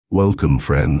Welcome,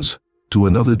 friends, to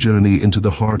another journey into the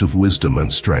heart of wisdom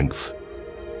and strength.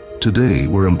 Today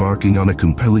we're embarking on a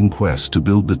compelling quest to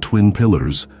build the twin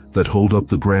pillars that hold up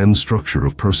the grand structure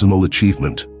of personal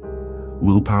achievement: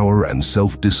 willpower and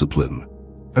self-discipline.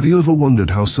 Have you ever wondered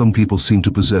how some people seem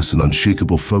to possess an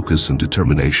unshakable focus and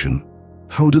determination?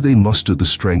 How do they muster the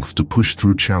strength to push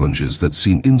through challenges that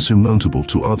seem insurmountable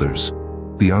to others?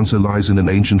 The answer lies in an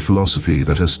ancient philosophy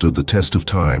that has stood the test of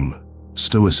time: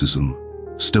 Stoicism.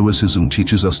 Stoicism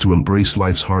teaches us to embrace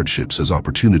life's hardships as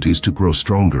opportunities to grow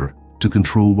stronger, to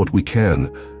control what we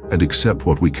can, and accept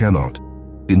what we cannot.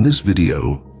 In this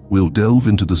video, we'll delve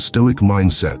into the Stoic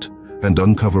mindset and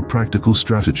uncover practical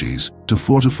strategies to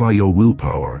fortify your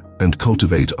willpower and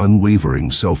cultivate unwavering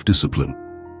self-discipline.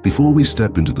 Before we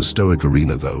step into the Stoic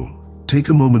arena though, take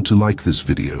a moment to like this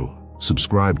video,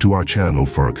 subscribe to our channel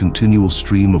for a continual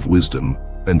stream of wisdom,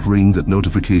 and ring that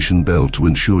notification bell to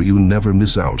ensure you never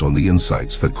miss out on the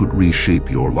insights that could reshape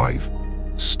your life.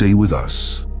 Stay with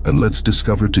us, and let's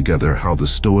discover together how the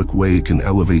Stoic way can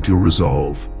elevate your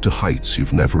resolve to heights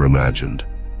you've never imagined.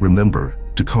 Remember,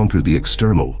 to conquer the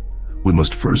external, we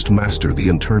must first master the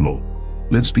internal.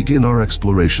 Let's begin our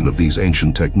exploration of these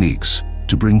ancient techniques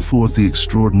to bring forth the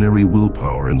extraordinary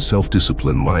willpower and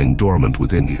self-discipline lying dormant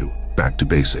within you. Back to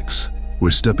basics. We're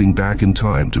stepping back in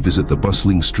time to visit the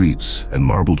bustling streets and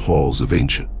marbled halls of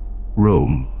ancient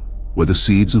Rome, where the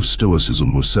seeds of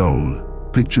Stoicism were sown.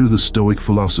 Picture the Stoic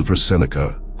philosopher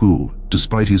Seneca, who,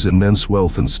 despite his immense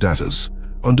wealth and status,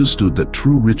 understood that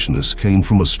true richness came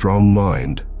from a strong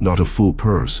mind, not a full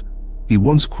purse. He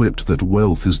once quipped that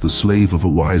wealth is the slave of a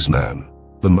wise man,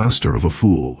 the master of a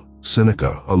fool.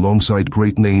 Seneca, alongside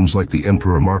great names like the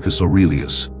Emperor Marcus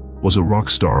Aurelius, was a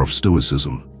rock star of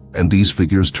Stoicism, and these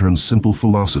figures turned simple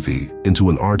philosophy into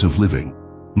an art of living.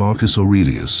 Marcus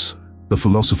Aurelius, the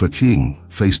philosopher king,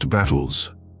 faced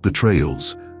battles,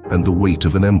 betrayals, and the weight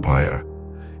of an empire,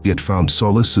 yet found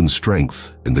solace and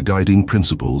strength in the guiding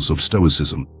principles of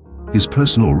Stoicism. His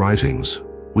personal writings,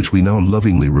 which we now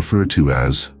lovingly refer to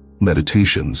as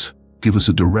meditations, give us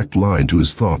a direct line to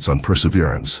his thoughts on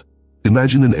perseverance.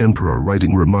 Imagine an emperor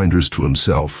writing reminders to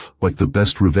himself, like the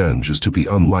best revenge is to be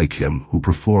unlike him who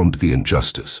performed the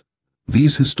injustice.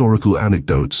 These historical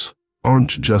anecdotes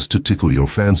aren't just to tickle your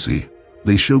fancy.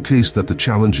 They showcase that the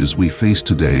challenges we face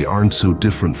today aren't so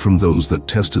different from those that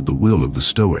tested the will of the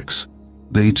Stoics.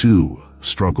 They too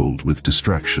struggled with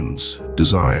distractions,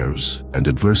 desires, and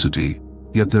adversity,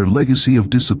 yet their legacy of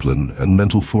discipline and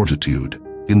mental fortitude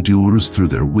endures through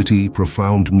their witty,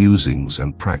 profound musings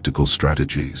and practical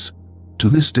strategies. To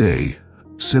this day,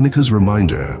 Seneca's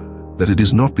reminder that it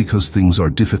is not because things are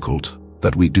difficult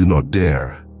that we do not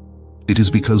dare. It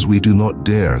is because we do not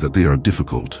dare that they are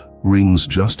difficult, rings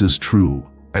just as true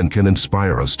and can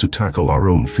inspire us to tackle our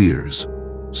own fears.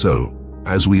 So,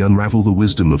 as we unravel the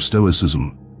wisdom of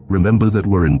Stoicism, remember that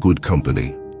we're in good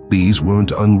company. These weren't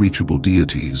unreachable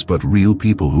deities but real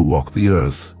people who walked the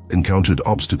earth, encountered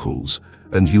obstacles,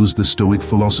 and used the Stoic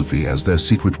philosophy as their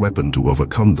secret weapon to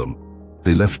overcome them.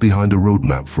 They left behind a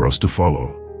roadmap for us to follow,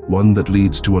 one that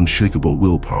leads to unshakable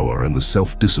willpower and the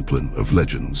self-discipline of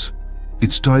legends.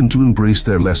 It's time to embrace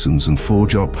their lessons and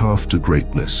forge our path to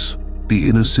greatness. The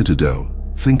Inner Citadel.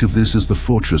 Think of this as the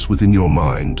fortress within your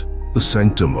mind, the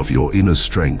sanctum of your inner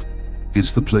strength.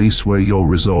 It's the place where your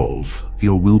resolve,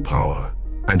 your willpower,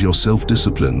 and your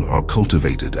self-discipline are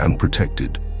cultivated and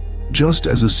protected. Just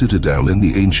as a citadel in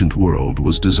the ancient world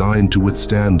was designed to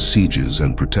withstand sieges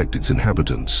and protect its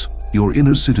inhabitants, your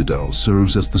inner citadel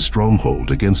serves as the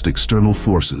stronghold against external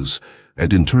forces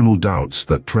and internal doubts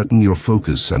that threaten your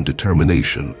focus and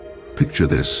determination. Picture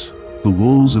this: the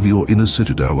walls of your inner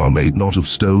citadel are made not of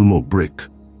stone or brick,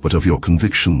 but of your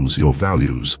convictions, your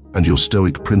values, and your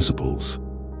Stoic principles.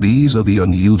 These are the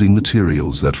unyielding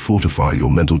materials that fortify your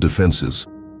mental defenses.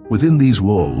 Within these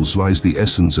walls lies the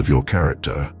essence of your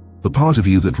character, the part of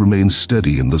you that remains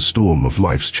steady in the storm of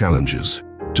life's challenges.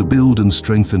 To build and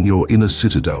strengthen your inner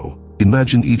citadel,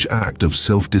 imagine each act of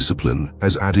self-discipline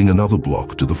as adding another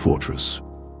block to the fortress.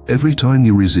 Every time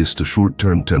you resist a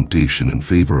short-term temptation in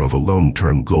favor of a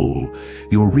long-term goal,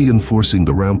 you're reinforcing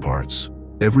the ramparts.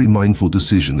 Every mindful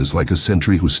decision is like a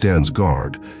sentry who stands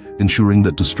guard, ensuring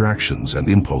that distractions and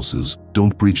impulses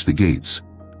don't breach the gates.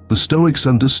 The Stoics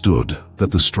understood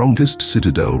that the strongest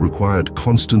citadel required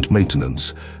constant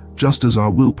maintenance, just as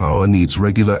our willpower needs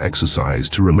regular exercise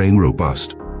to remain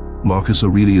robust. Marcus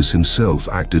Aurelius himself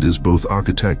acted as both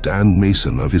architect and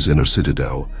mason of his inner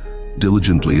citadel,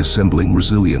 diligently assembling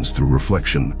resilience through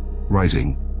reflection,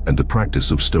 writing, and the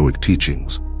practice of Stoic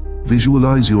teachings.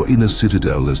 Visualize your inner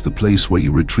citadel as the place where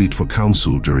you retreat for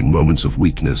counsel during moments of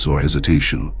weakness or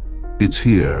hesitation. It's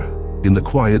here, in the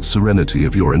quiet serenity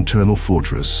of your internal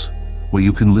fortress, where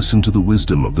you can listen to the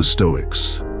wisdom of the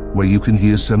Stoics, where you can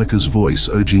hear Seneca's voice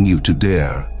urging you to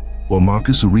dare, or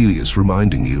Marcus Aurelius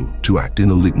reminding you to act in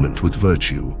alignment with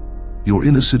virtue. Your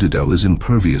inner citadel is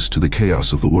impervious to the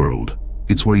chaos of the world.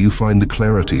 It's where you find the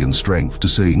clarity and strength to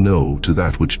say no to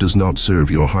that which does not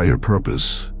serve your higher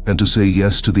purpose, and to say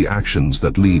yes to the actions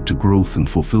that lead to growth and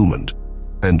fulfillment.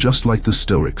 And just like the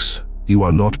Stoics, you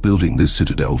are not building this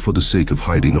citadel for the sake of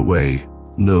hiding away.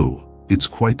 No, it's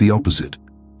quite the opposite.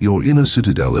 Your inner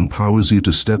citadel empowers you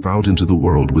to step out into the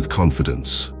world with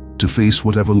confidence, to face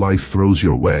whatever life throws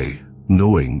your way,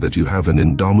 knowing that you have an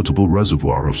indomitable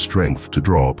reservoir of strength to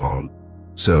draw upon.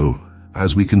 So,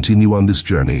 as we continue on this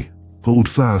journey, hold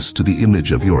fast to the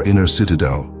image of your inner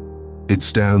citadel. It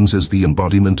stands as the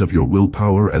embodiment of your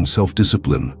willpower and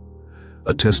self-discipline,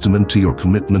 a testament to your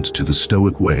commitment to the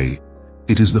Stoic way.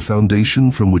 It is the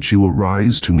foundation from which you will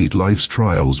rise to meet life's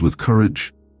trials with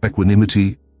courage,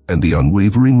 equanimity, and the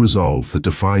unwavering resolve that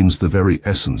defines the very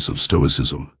essence of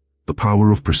Stoicism, the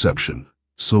power of perception.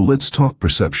 So let's talk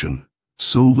perception.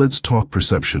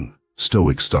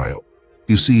 Stoic style.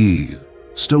 You see,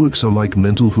 Stoics are like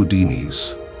mental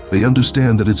Houdinis. They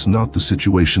understand that it's not the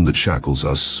situation that shackles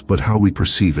us, but how we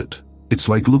perceive it. It's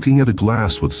like looking at a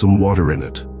glass with some water in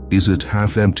it. Is it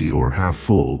half empty or half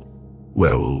full?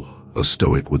 Well, a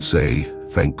Stoic would say,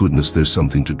 thank goodness there's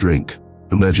something to drink.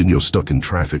 Imagine you're stuck in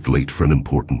traffic late for an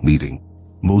important meeting.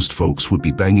 Most folks would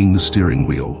be banging the steering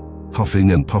wheel,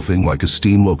 huffing and puffing like a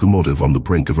steam locomotive on the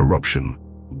brink of eruption.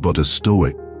 But a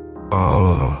Stoic,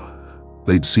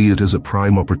 they'd see it as a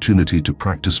prime opportunity to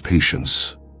practice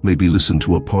patience, maybe listen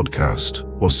to a podcast,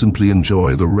 or simply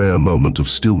enjoy the rare moment of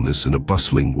stillness in a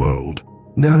bustling world.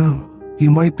 Now,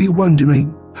 you might be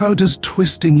wondering, how does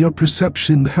twisting your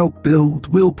perception help build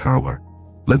willpower?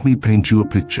 Let me paint you a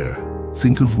picture.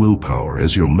 Think of willpower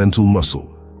as your mental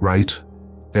muscle, right?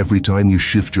 Every time you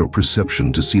shift your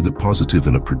perception to see the positive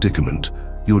in a predicament,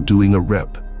 you're doing a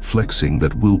rep, flexing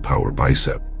that willpower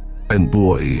bicep. And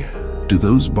boy, do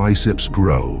those biceps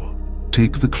grow.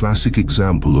 Take the classic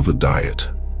example of a diet,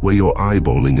 where you're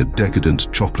eyeballing a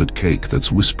decadent chocolate cake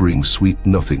that's whispering sweet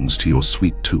nothings to your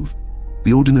sweet tooth.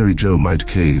 The ordinary Joe might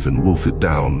cave and wolf it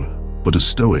down, but a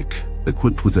Stoic,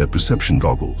 equipped with their perception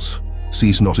goggles,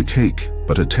 sees not a cake,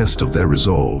 but a test of their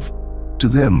resolve. To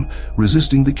them,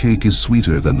 resisting the cake is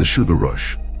sweeter than the sugar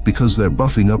rush, because they're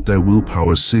buffing up their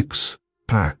willpower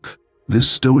six-pack. This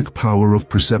Stoic power of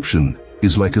perception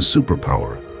is like a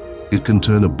superpower. It can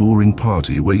turn a boring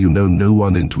party where you know no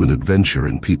one into an adventure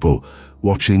in people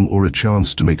watching or a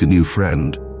chance to make a new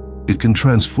friend. It can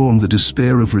transform the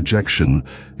despair of rejection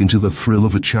into the thrill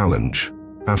of a challenge.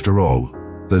 After all,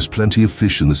 there's plenty of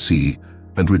fish in the sea,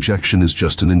 and rejection is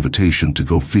just an invitation to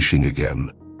go fishing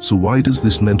again. So why does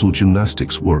this mental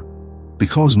gymnastics work?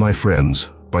 Because, my friends,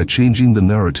 by changing the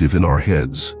narrative in our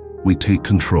heads, we take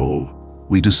control.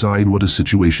 We decide what a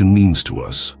situation means to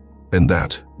us. And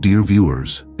that, dear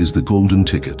viewers, is the golden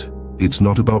ticket. It's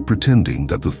not about pretending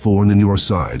that the thorn in your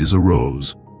side is a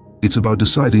rose. It's about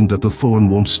deciding that the thorn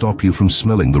won't stop you from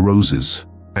smelling the roses.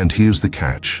 And here's the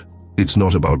catch. It's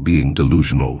not about being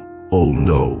delusional. Oh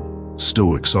no.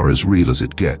 Stoics are as real as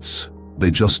it gets. They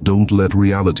just don't let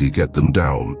reality get them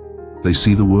down. They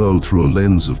see the world through a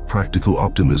lens of practical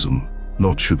optimism,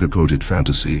 not sugar-coated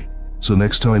fantasy. So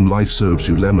next time life serves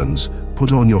you lemons,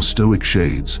 put on your Stoic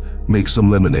shades, make some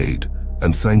lemonade,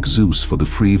 and thank Zeus for the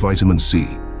free vitamin C.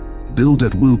 Build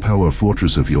that willpower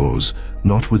fortress of yours,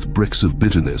 not with bricks of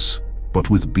bitterness, but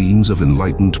with beams of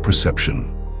enlightened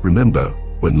perception. Remember,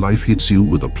 when life hits you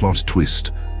with a plot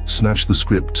twist, snatch the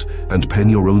script and pen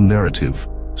your own narrative,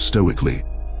 stoically.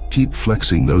 Keep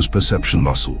flexing those perception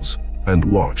muscles, and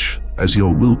watch as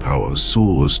your willpower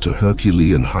soars to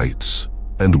Herculean heights.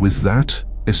 And with that,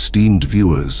 esteemed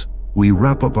viewers, we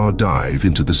wrap up our dive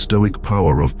into the Stoic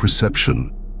power of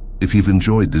perception. If you've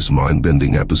enjoyed this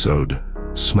mind-bending episode,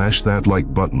 smash that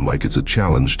like button like it's a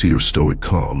challenge to your Stoic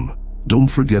calm. Don't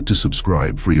forget to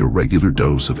subscribe for your regular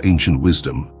dose of ancient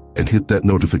wisdom, and hit that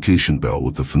notification bell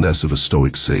with the finesse of a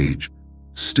Stoic sage.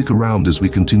 Stick around as we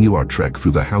continue our trek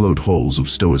through the hallowed halls of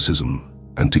Stoicism,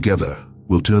 and together,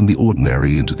 we'll turn the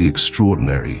ordinary into the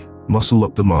extraordinary. Muscle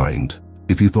up the mind.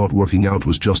 If you thought working out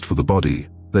was just for the body,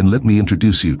 then let me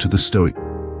introduce you to the Stoic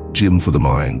gym for the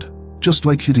mind. Just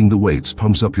like hitting the weights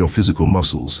pumps up your physical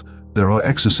muscles, there are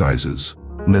exercises,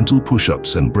 mental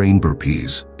push-ups and brain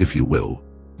burpees, if you will,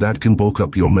 that can bulk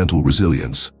up your mental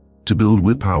resilience. To build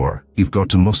willpower, you've got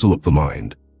to muscle up the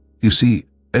mind. You see,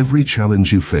 every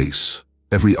challenge you face,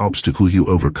 every obstacle you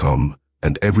overcome,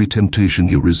 and every temptation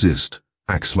you resist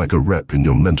acts like a rep in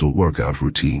your mental workout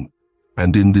routine.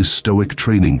 And in this Stoic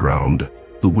training ground,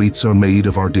 the weights are made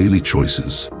of our daily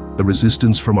choices, the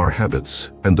resistance from our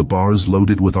habits, and the bars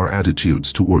loaded with our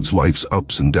attitudes towards life's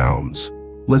ups and downs.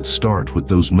 Let's start with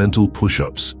those mental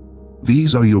push-ups.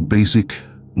 These are your basic,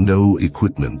 no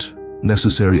equipment,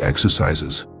 necessary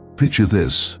exercises. Picture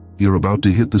this: you're about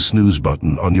to hit the snooze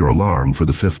button on your alarm for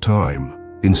the 5th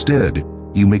time. Instead,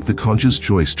 you make the conscious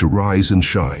choice to rise and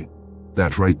shine.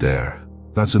 That right there,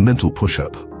 that's a mental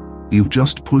push-up. You've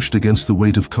just pushed against the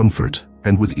weight of comfort,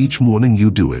 and with each morning you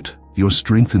do it, you're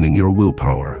strengthening your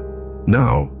willpower.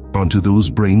 Now, onto those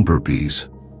brain burpees.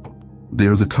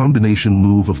 They're the combination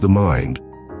move of the mind.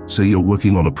 Say you're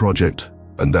working on a project,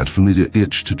 and that familiar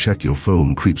itch to check your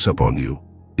phone creeps up on you.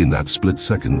 In that split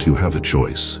second you have a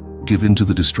choice: give in to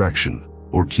the distraction,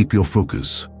 or keep your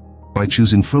focus. By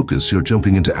choosing focus, you're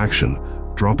jumping into action,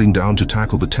 dropping down to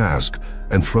tackle the task,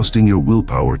 and thrusting your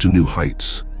willpower to new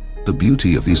heights. The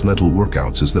beauty of these mental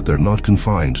workouts is that they're not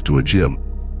confined to a gym.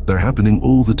 They're happening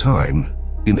all the time,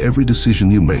 in every decision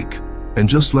you make. And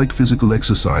just like physical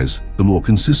exercise, the more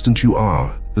consistent you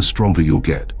are, the stronger you'll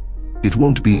get. It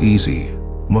won't be easy.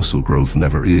 Muscle growth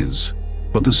never is.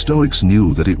 But the Stoics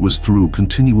knew that it was through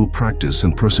continual practice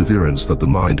and perseverance that the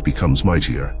mind becomes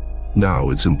mightier.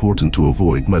 Now it's important to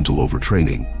avoid mental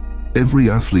overtraining. Every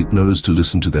athlete knows to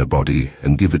listen to their body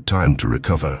and give it time to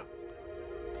recover.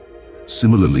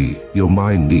 Similarly, your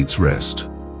mind needs rest.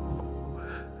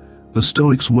 The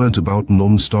Stoics weren't about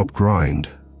non-stop grind.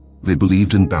 They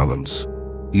believed in balance.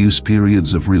 Use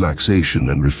periods of relaxation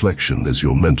and reflection as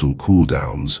your mental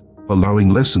cool-downs, allowing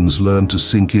lessons learned to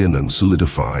sink in and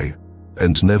solidify.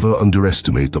 And never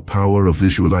underestimate the power of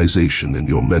visualization in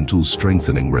your mental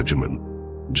strengthening regimen.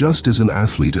 Just as an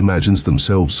athlete imagines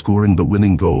themselves scoring the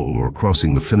winning goal or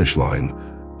crossing the finish line,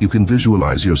 you can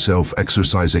visualize yourself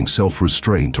exercising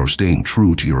self-restraint or staying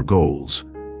true to your goals.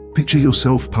 Picture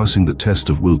yourself passing the test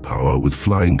of willpower with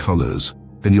flying colors,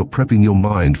 and you're prepping your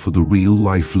mind for the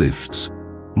real-life lifts.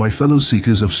 My fellow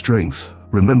seekers of strength,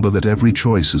 remember that every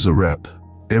choice is a rep,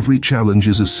 every challenge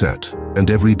is a set, and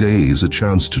every day is a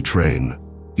chance to train.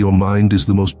 Your mind is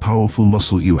the most powerful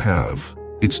muscle you have.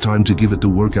 It's time to give it the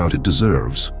workout it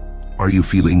deserves. Are you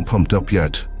feeling pumped up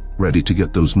yet? Ready to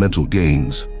get those mental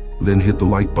gains? Then hit the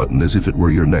like button as if it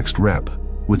were your next rep,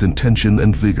 with intention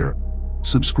and vigor.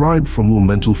 Subscribe for more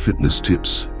mental fitness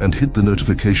tips and hit the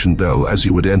notification bell as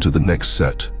you would enter the next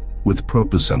set, with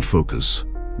purpose and focus.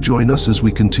 Join us as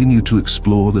we continue to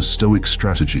explore the Stoic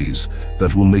strategies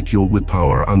that will make your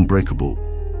willpower unbreakable.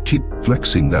 Keep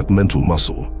flexing that mental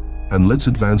muscle, and let's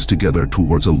advance together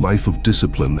towards a life of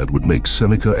discipline that would make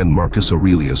Seneca and Marcus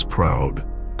Aurelius proud.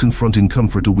 Confronting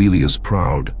comfort. Aurelius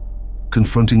proud.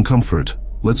 Confronting comfort.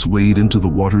 Let's wade into the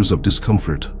waters of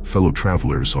discomfort, fellow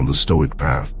travelers on the Stoic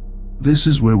path. This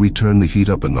is where we turn the heat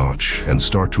up a notch and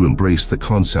start to embrace the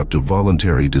concept of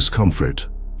voluntary discomfort.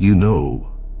 You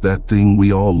know, that thing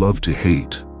we all love to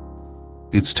hate.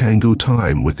 It's tango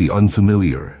time with the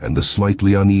unfamiliar and the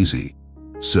slightly uneasy.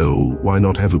 So why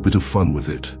not have a bit of fun with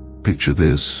it? Picture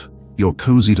this: you're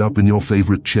cozied up in your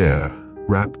favorite chair,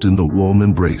 wrapped in the warm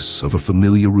embrace of a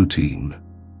familiar routine.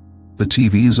 The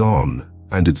TV is on,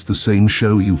 and it's the same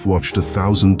show you've watched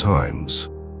 1,000 times.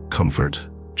 Comfort,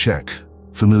 check.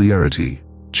 Familiarity,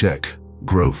 check.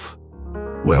 Growth,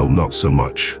 well, not so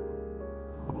much.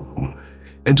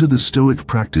 Enter the Stoic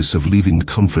practice of leaving the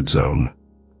comfort zone.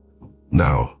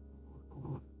 Now,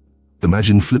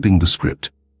 imagine flipping the script.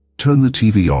 Turn the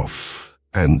TV off,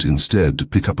 and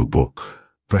instead pick up a book,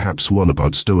 perhaps one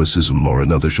about Stoicism or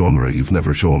another genre you've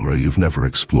never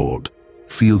explored.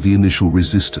 Feel the initial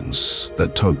resistance,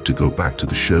 that tug to go back to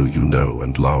the show you know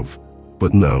and love.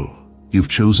 But no, you've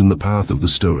chosen the path of the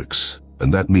Stoics,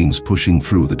 and that means pushing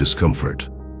through the discomfort.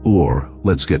 Or,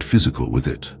 let's get physical with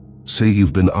it. Say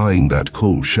you've been eyeing that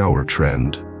cold shower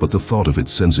trend, but the thought of it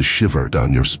sends a shiver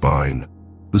down your spine.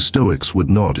 The Stoics would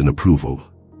nod in approval.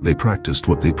 They practiced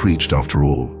what they preached after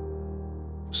all.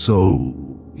 So,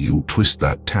 you twist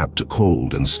that tap to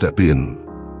cold and step in.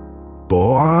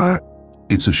 Boy!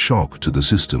 It's a shock to the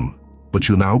system, but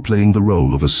you're now playing the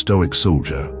role of a Stoic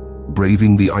soldier,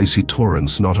 braving the icy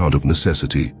torrents not out of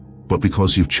necessity, but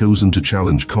because you've chosen to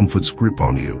challenge comfort's grip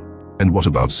on you. And what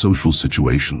about social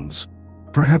situations?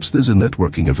 Perhaps there's a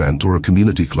networking event or a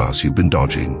community class you've been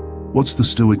dodging. What's the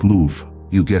Stoic move?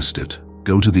 You guessed it.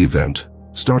 Go to the event,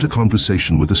 start a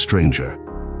conversation with a stranger,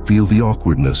 feel the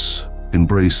awkwardness,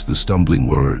 embrace the stumbling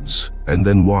words, and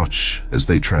then watch as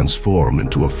they transform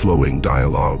into a flowing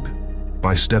dialogue.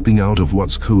 By stepping out of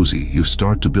what's cozy, you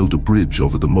start to build a bridge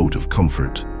over the moat of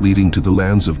comfort, leading to the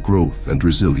lands of growth and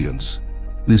resilience.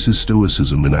 This is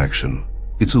Stoicism in action.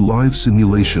 It's a live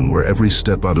simulation where every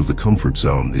step out of the comfort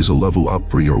zone is a level up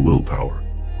for your willpower.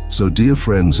 So dear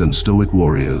friends and Stoic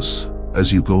warriors,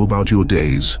 as you go about your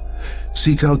days,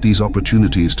 seek out these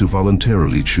opportunities to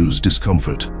voluntarily choose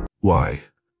discomfort. Why?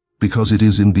 Because it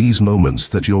is in these moments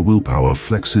that your willpower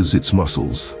flexes its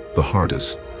muscles the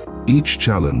hardest. Each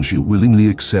challenge you willingly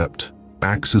accept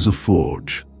acts as a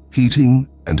forge, heating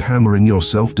and hammering your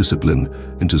self-discipline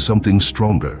into something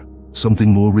stronger,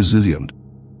 something more resilient.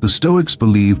 The Stoics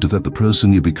believed that the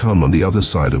person you become on the other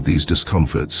side of these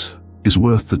discomforts is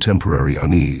worth the temporary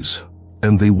unease.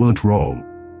 And they weren't wrong.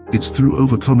 It's through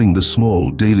overcoming the small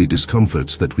daily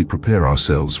discomforts that we prepare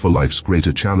ourselves for life's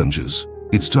greater challenges.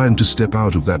 It's time to step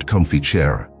out of that comfy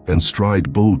chair and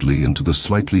stride boldly into the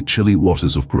slightly chilly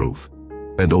waters of growth.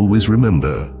 And always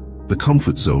remember, the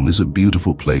comfort zone is a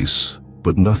beautiful place,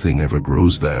 but nothing ever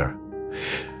grows there.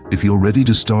 If you're ready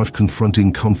to start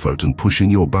confronting comfort and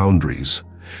pushing your boundaries,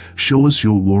 show us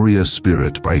your warrior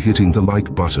spirit by hitting the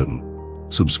like button.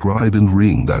 Subscribe and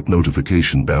ring that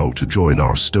notification bell to join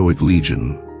our Stoic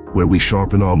Legion, where we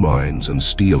sharpen our minds and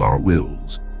steel our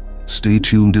wills. Stay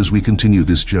tuned as we continue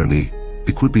this journey,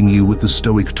 equipping you with the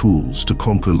Stoic tools to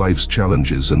conquer life's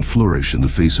challenges and flourish in the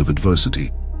face of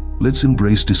adversity. Let's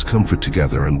embrace discomfort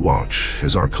together and watch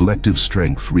as our collective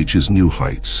strength reaches new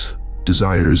heights.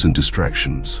 Desires and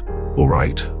distractions.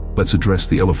 Alright, let's address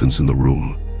the elephants in the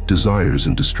room. Desires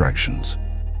and distractions.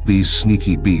 These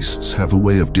sneaky beasts have a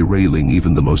way of derailing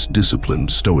even the most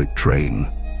disciplined Stoic train.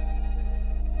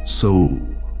 So,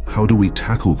 how do we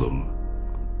tackle them?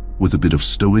 With a bit of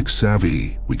Stoic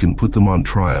savvy, we can put them on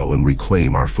trial and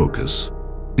reclaim our focus.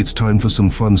 It's time for some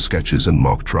fun sketches and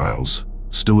mock trials,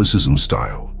 Stoicism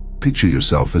style. Picture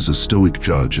yourself as a Stoic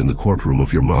judge in the courtroom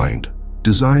of your mind.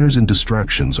 Desires and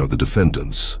distractions are the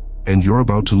defendants, and you're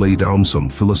about to lay down some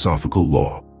philosophical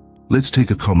law. Let's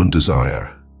take a common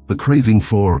desire, the craving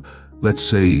for, let's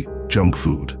say, junk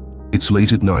food. It's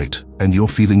late at night, and you're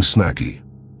feeling snacky.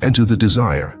 Enter the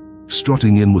desire,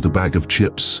 strutting in with a bag of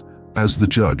chips. As the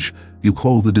judge, you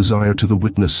call the desire to the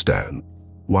witness stand.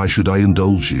 Why should I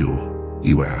indulge you?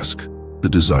 You ask. The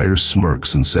desire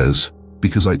smirks and says,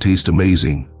 because I taste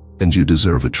amazing, and you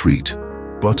deserve a treat.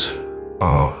 But,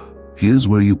 here's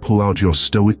where you pull out your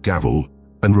Stoic gavel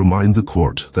and remind the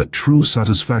court that true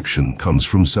satisfaction comes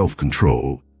from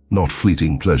self-control, not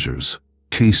fleeting pleasures.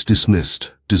 Case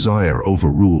dismissed, desire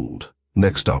overruled.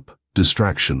 Next up,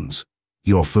 distractions.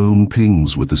 Your phone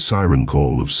pings with the siren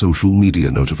call of social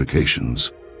media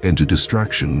notifications. Enter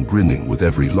distraction grinning with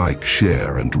every like,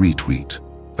 share, and retweet.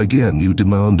 Again, you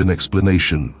demand an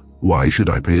explanation. Why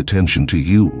should I pay attention to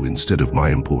you instead of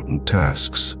my important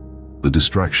tasks? The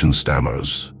distraction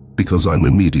stammers, because I'm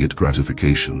immediate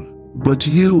gratification. But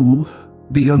you,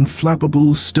 the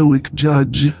unflappable Stoic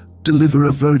judge, deliver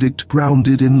a verdict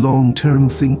grounded in long-term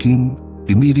thinking.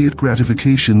 Immediate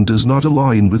gratification does not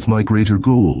align with my greater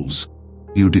goals.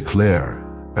 You declare,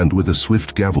 and with a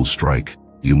swift gavel strike,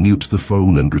 you mute the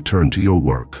phone and return to your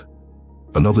work.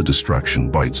 Another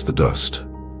distraction bites the dust.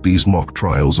 These mock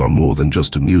trials are more than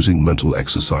just amusing mental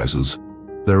exercises.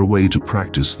 They're a way to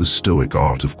practice the Stoic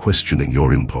art of questioning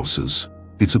your impulses.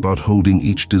 It's about holding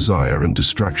each desire and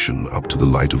distraction up to the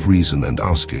light of reason and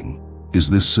asking, is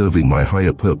this serving my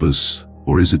higher purpose,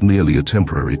 or is it merely a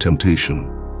temporary temptation?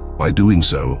 By doing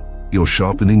so, you're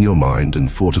sharpening your mind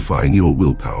and fortifying your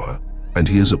willpower. And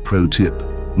here's a pro tip: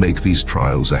 make these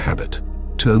trials a habit.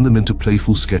 Turn them into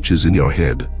playful sketches in your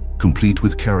head, complete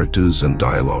with characters and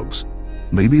dialogues.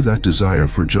 Maybe that desire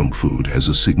for junk food has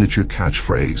a signature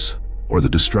catchphrase, or the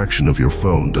distraction of your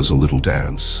phone does a little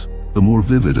dance. The more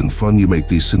vivid and fun you make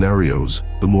these scenarios,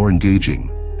 the more engaging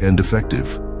and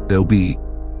effective they'll be.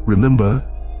 Remember,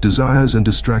 desires and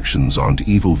distractions aren't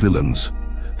evil villains.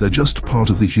 They're just part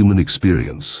of the human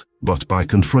experience. But by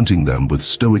confronting them with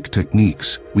Stoic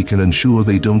techniques, we can ensure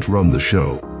they don't run the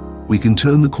show. We can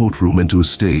turn the courtroom into a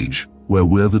stage where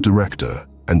we're the director,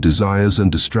 and desires and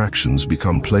distractions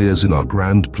become players in our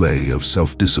grand play of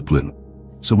self-discipline.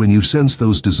 So when you sense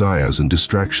those desires and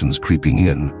distractions creeping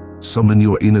in, summon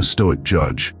your inner Stoic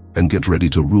judge and get ready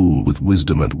to rule with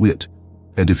wisdom and wit.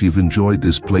 And if you've enjoyed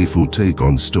this playful take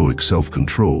on Stoic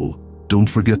self-control, don't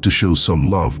forget to show some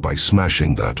love by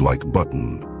smashing that like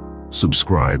button.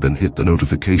 Subscribe and hit the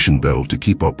notification bell to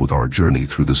keep up with our journey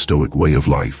through the Stoic way of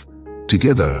life.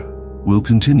 Together, we'll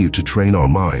continue to train our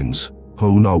minds,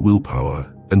 hone our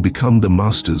willpower, and become the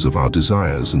masters of our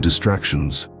desires and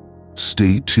distractions.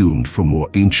 Stay tuned for more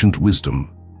ancient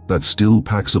wisdom that still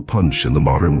packs a punch in the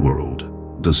modern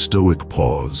world: the Stoic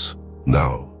pause.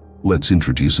 Now, let's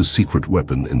introduce a secret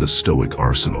weapon in the Stoic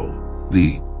arsenal: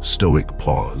 the Stoic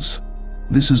pause.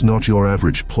 This is not your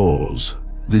average pause.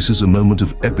 This is a moment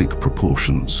of epic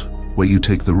proportions, where you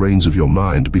take the reins of your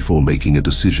mind before making a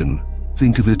decision.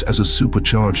 Think of it as a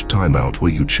supercharged timeout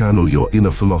where you channel your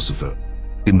inner philosopher.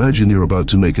 Imagine you're about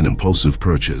to make an impulsive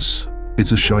purchase.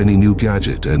 It's a shiny new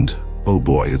gadget and, oh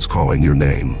boy, it's calling your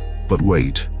name. But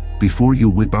wait, before you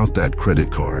whip out that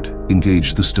credit card,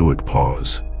 engage the Stoic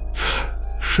pause.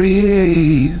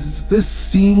 Phrase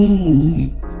this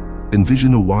thing.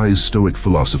 Envision a wise Stoic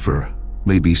philosopher,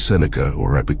 maybe Seneca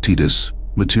or Epictetus,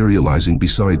 materializing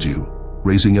beside you,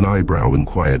 raising an eyebrow in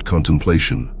quiet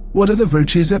contemplation. What are the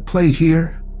virtues at play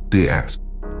here? They ask.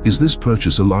 Is this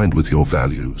purchase aligned with your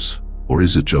values? Or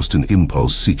is it just an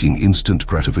impulse seeking instant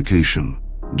gratification?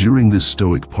 During this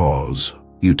Stoic pause,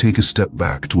 you take a step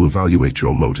back to evaluate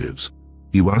your motives.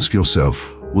 You ask yourself,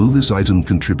 will this item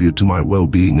contribute to my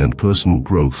well-being and personal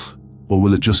growth? Or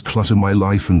will it just clutter my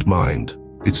life and mind?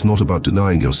 It's not about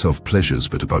denying yourself pleasures,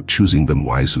 but about choosing them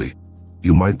wisely.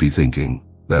 You might be thinking,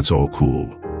 that's all cool,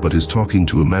 but is talking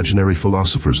to imaginary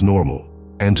philosophers normal?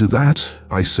 And to that,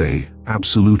 I say,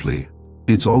 absolutely.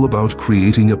 It's all about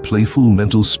creating a playful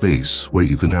mental space where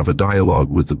you can have a dialogue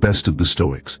with the best of the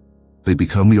Stoics. They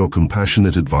become your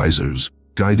compassionate advisors,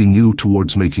 guiding you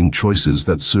towards making choices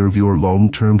that serve your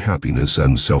long-term happiness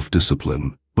and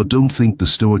self-discipline. But don't think the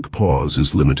Stoic pause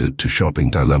is limited to shopping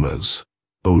dilemmas.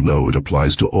 Oh no, it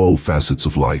applies to all facets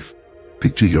of life.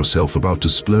 Picture yourself about to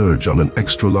splurge on an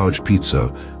extra-large pizza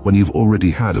when you've already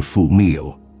had a full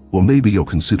meal. Or maybe you're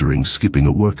considering skipping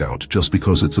a workout just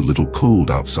because it's a little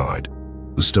cold outside.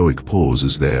 The Stoic pause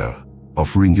is there,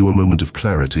 offering you a moment of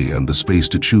clarity and the space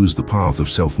to choose the path of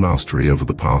self-mastery over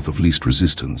the path of least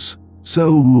resistance.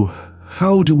 So,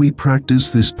 how do we practice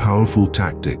this powerful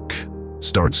tactic?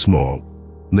 Start small.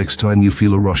 Next time you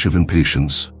feel a rush of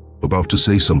impatience, about to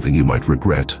say something you might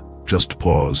regret, just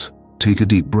pause, take a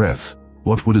deep breath.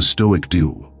 What would a Stoic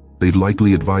do? They'd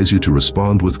likely advise you to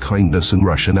respond with kindness and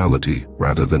rationality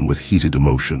rather than with heated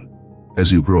emotion.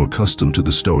 As you grow accustomed to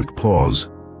the Stoic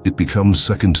pause, it becomes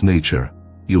second nature.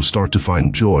 You'll start to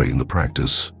find joy in the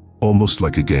practice, almost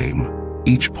like a game.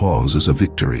 Each pause is a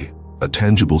victory, a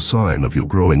tangible sign of your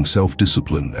growing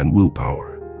self-discipline and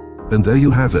willpower. And there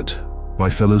you have it, my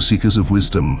fellow seekers of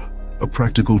wisdom, a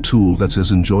practical tool that's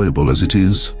as enjoyable as it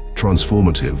is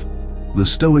transformative. The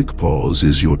Stoic pause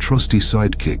is your trusty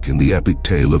sidekick in the epic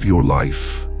tale of your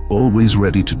life, always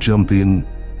ready to jump in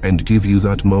and give you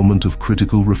that moment of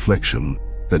critical reflection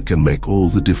that can make all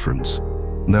the difference.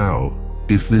 Now,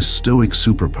 if this Stoic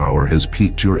superpower has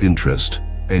piqued your interest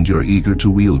and you're eager to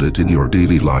wield it in your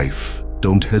daily life,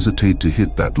 don't hesitate to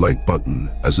hit that like button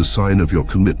as a sign of your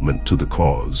commitment to the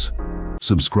cause.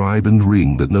 Subscribe and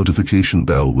ring that notification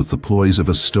bell with the poise of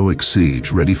a Stoic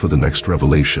sage ready for the next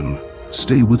revelation.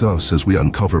 Stay with us as we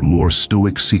uncover more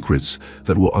Stoic secrets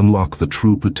that will unlock the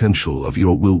true potential of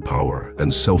your willpower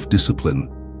and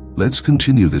self-discipline. Let's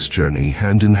continue this journey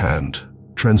hand in hand,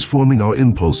 transforming our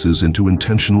impulses into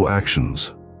intentional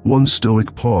actions, one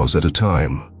Stoic pause at a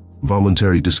time.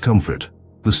 Voluntary discomfort,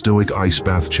 the Stoic Ice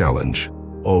Bath Challenge.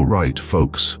 All right,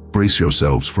 folks, brace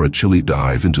yourselves for a chilly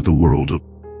dive into the world of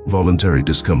voluntary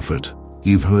discomfort.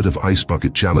 You've heard of ice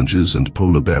bucket challenges and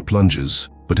polar bear plunges,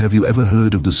 but have you ever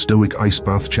heard of the Stoic Ice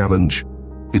Bath Challenge?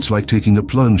 It's like taking a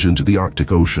plunge into the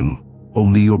Arctic Ocean,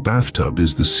 only your bathtub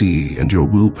is the sea and your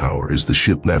willpower is the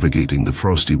ship navigating the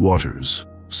frosty waters.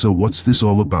 So what's this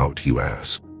all about, you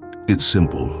ask? It's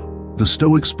simple. The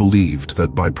Stoics believed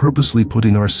that by purposely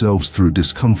putting ourselves through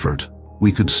discomfort,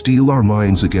 we could steel our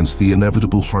minds against the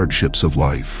inevitable hardships of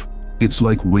life. It's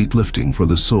like weightlifting for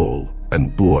the soul,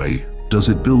 and boy, does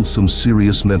it build some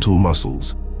serious mental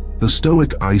muscles. The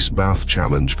Stoic Ice Bath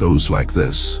Challenge goes like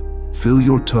this. Fill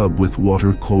your tub with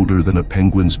water colder than a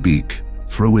penguin's beak.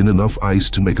 Throw in enough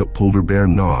ice to make a polar bear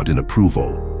nod in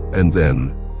approval. And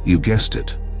then, you guessed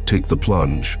it, take the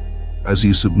plunge. As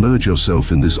you submerge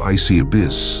yourself in this icy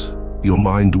abyss, your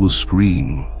mind will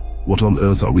scream, "What on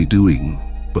earth are we doing?"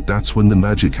 But that's when the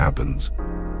magic happens.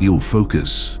 You'll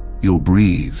focus, you'll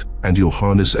breathe, and you'll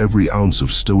harness every ounce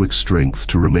of Stoic strength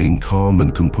to remain calm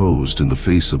and composed in the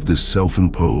face of this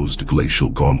self-imposed glacial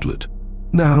gauntlet.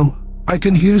 Now, I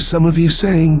can hear some of you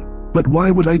saying, but why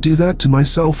would I do that to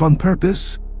myself on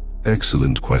purpose?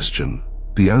 Excellent question.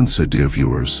 The answer, dear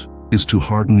viewers, is to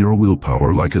harden your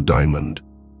willpower like a diamond.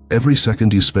 Every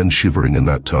second you spend shivering in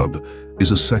that tub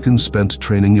is a second spent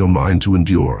training your mind to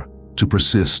endure, to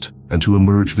persist, and to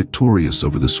emerge victorious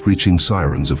over the screeching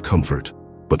sirens of comfort.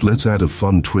 But let's add a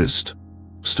fun twist.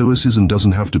 Stoicism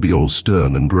doesn't have to be all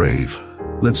stern and grave.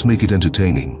 Let's make it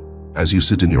entertaining. As you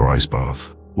sit in your ice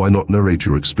bath, why not narrate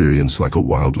your experience like a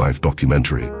wildlife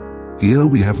documentary? Here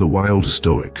we have the wild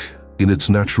Stoic, in its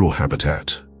natural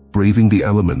habitat, braving the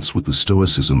elements with the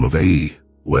stoicism of a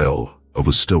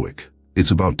Stoic.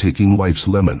 It's about taking life's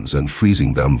lemons and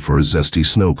freezing them for a zesty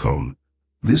snow cone.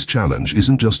 This challenge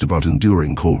isn't just about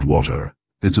enduring cold water.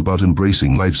 It's about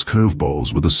embracing life's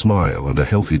curveballs with a smile and a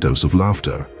healthy dose of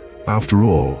laughter. After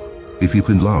all, if you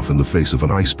can laugh in the face of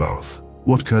an ice bath,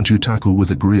 what can't you tackle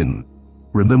with a grin?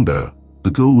 Remember,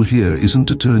 the goal here isn't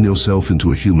to turn yourself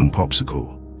into a human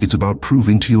popsicle. It's about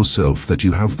proving to yourself that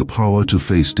you have the power to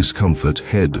face discomfort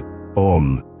head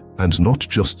on, and not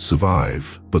just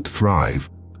survive, but thrive.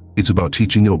 It's about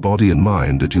teaching your body and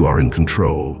mind that you are in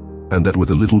control, and that with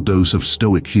a little dose of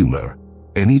Stoic humor,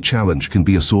 any challenge can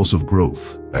be a source of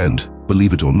growth and,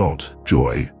 believe it or not,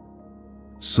 joy.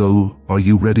 So, are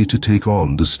you ready to take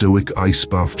on the Stoic Ice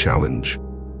Bath Challenge?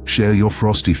 Share your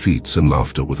frosty feats and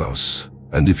laughter with us.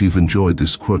 And if you've enjoyed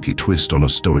this quirky twist on a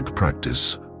Stoic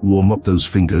practice, warm up those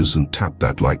fingers and tap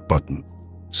that like button.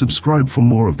 Subscribe for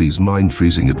more of these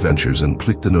mind-freezing adventures and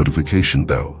click the notification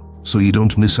bell so you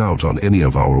don't miss out on any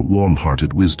of our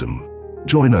warm-hearted wisdom.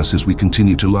 Join us as we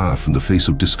continue to laugh in the face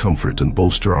of discomfort and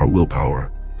bolster our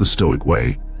willpower, the Stoic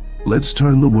way. Let's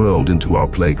turn the world into our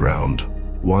playground,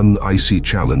 one icy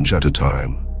challenge at a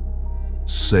time.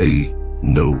 Say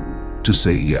no to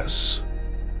say yes.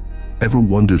 Ever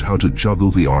wondered how to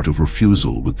juggle the art of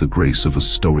refusal with the grace of a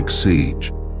Stoic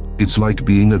sage? It's like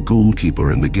being a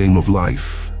goalkeeper in the game of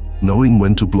life, knowing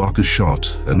when to block a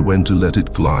shot and when to let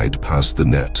it glide past the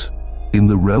net. In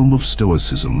the realm of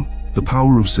Stoicism, the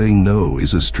power of saying no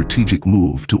is a strategic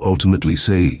move to ultimately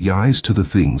say yes to the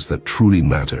things that truly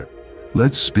matter.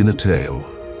 Let's spin a tale.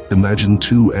 Imagine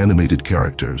two animated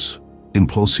characters.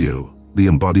 Impulsio, the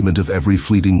embodiment of every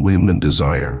fleeting whim and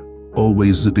desire,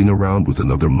 always zipping around with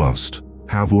another must,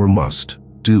 have or must,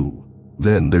 do.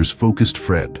 Then there's focused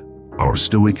Fred, our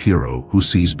Stoic hero who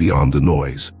sees beyond the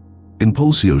noise.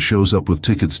 Impulsio shows up with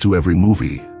tickets to every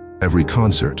movie, every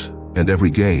concert, and every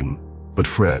game. But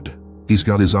Fred, he's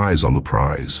got his eyes on the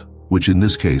prize, which in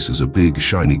this case is a big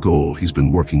shiny goal he's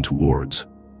been working towards.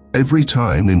 Every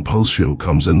time Impulsio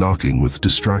comes a-knocking with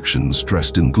distractions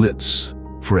dressed in glitz,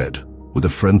 Fred, with a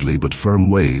friendly but firm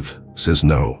wave, says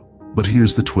no. But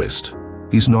here's the twist.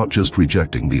 He's not just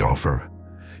rejecting the offer.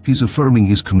 He's affirming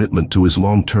his commitment to his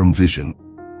long-term vision.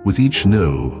 With each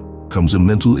no comes a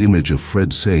mental image of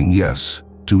Fred saying yes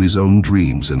to his own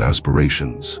dreams and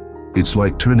aspirations. It's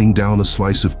like turning down a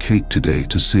slice of cake today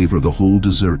to savor the whole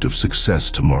dessert of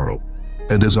success tomorrow.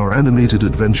 And as our animated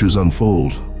adventures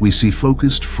unfold, we see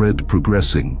focused Fred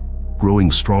progressing, growing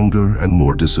stronger and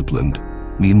more disciplined.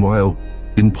 Meanwhile,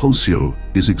 Impulsio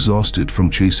is exhausted from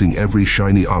chasing every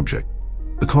shiny object.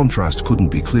 The contrast couldn't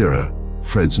be clearer.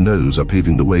 Fred's no's are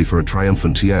paving the way for a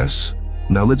triumphant yes.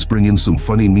 Now let's bring in some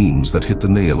funny memes that hit the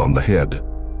nail on the head.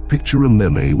 Picture a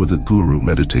meme with a guru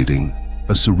meditating,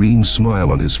 a serene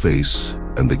smile on his face,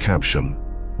 and the caption,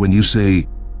 "When you say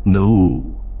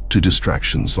no to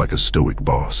distractions like a Stoic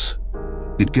boss."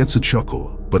 It gets a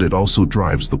chuckle, but it also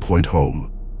drives the point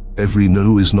home. Every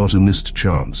no is not a missed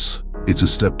chance. It's a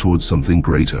step towards something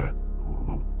greater.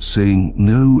 Saying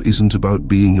no isn't about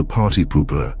being a party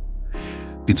pooper.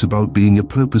 It's about being a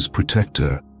purpose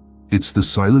protector. It's the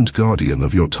silent guardian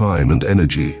of your time and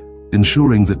energy,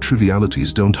 ensuring that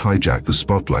trivialities don't hijack the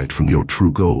spotlight from your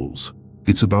true goals.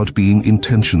 It's about being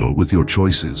intentional with your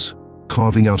choices,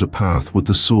 carving out a path with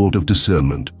the sword of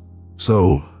discernment.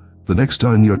 So, the next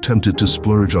time you're tempted to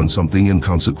splurge on something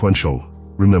inconsequential,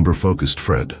 remember focused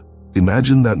Fred.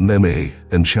 Imagine that meme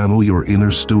and channel your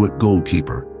inner Stoic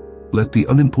goalkeeper. Let the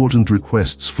unimportant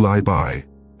requests fly by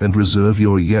and reserve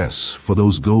your yes for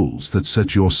those goals that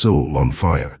set your soul on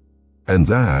fire. And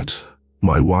that,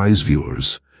 my wise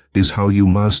viewers, is how you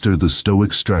master the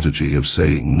Stoic strategy of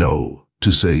saying no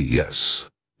to say yes.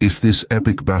 If this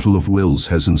epic battle of wills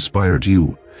has inspired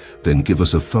you, then give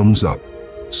us a thumbs up.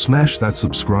 Smash that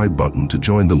subscribe button to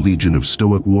join the legion of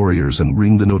Stoic warriors and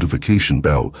ring the notification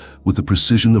bell with the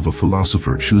precision of a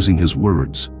philosopher choosing his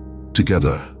words.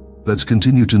 Together, let's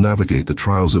continue to navigate the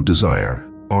trials of desire,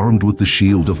 armed with the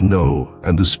shield of no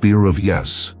and the spear of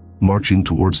yes, marching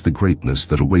towards the greatness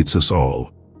that awaits us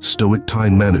all. Stoic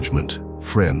time management.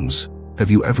 Friends,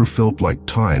 have you ever felt like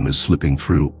time is slipping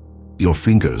through your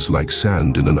fingers like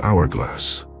sand in an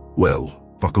hourglass? Well,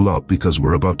 buckle up because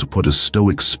we're about to put a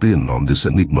Stoic spin on this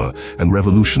enigma and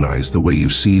revolutionize the way you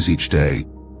seize each day.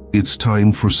 It's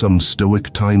time for some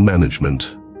Stoic time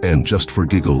management, and just for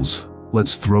giggles,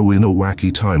 let's throw in a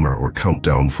wacky timer or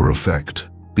countdown for effect.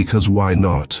 Because why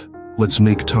not? Let's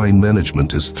make time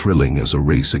management as thrilling as a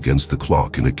race against the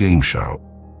clock in a game show.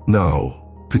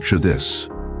 Now, picture this.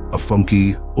 A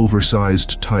funky,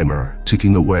 oversized timer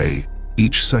ticking away,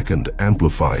 each second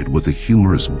amplified with a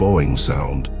humorous bowing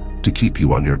sound. to keep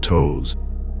you on your toes.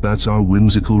 That's our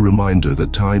whimsical reminder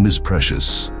that time is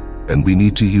precious, and we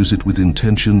need to use it with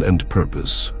intention and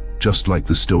purpose, just like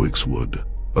the Stoics would.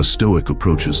 A Stoic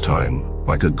approaches time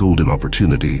like a golden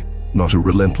opportunity, not a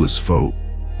relentless foe.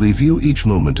 They view each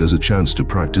moment as a chance to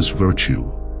practice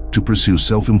virtue, to pursue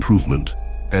self-improvement,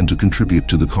 and to contribute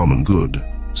to the common good.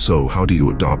 So how do you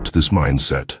adopt this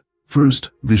mindset?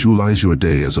 First, visualize your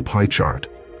day as a pie chart,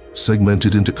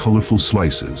 segmented into colorful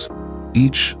slices.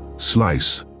 Each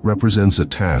slice represents a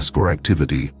task or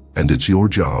activity, and it's your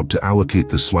job to allocate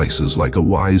the slices like a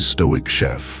wise Stoic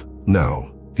chef.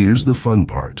 Now, here's the fun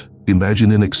part.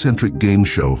 Imagine an eccentric game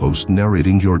show host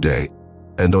narrating your day.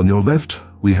 And on your left,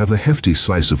 we have a hefty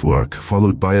slice of work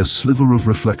followed by a sliver of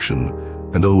reflection.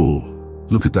 And oh,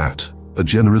 look at that, a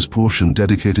generous portion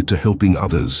dedicated to helping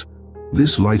others.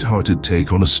 This light-hearted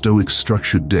take on a Stoic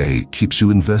structured day keeps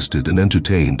you invested and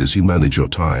entertained as you manage your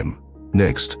time.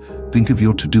 Next, think of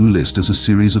your to-do list as a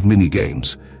series of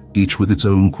mini-games, each with its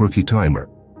own quirky timer.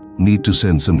 Need to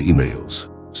send some emails?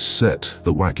 Set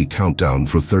the wacky countdown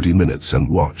for 30 minutes and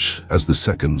watch as the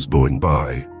seconds going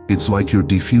by. It's like you're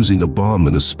defusing a bomb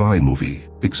in a spy movie,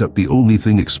 except the only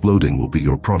thing exploding will be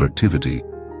your productivity.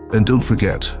 And don't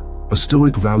forget, a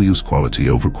Stoic values quality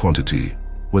over quantity.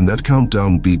 When that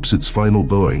countdown beeps its final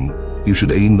bowing, you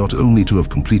should aim not only to have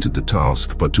completed the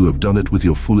task but to have done it with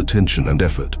your full attention and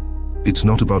effort. It's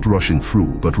not about rushing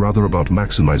through, but rather about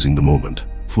maximizing the moment,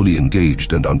 fully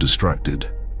engaged and undistracted.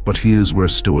 But here's where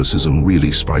Stoicism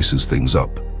really spices things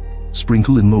up.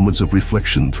 Sprinkle in moments of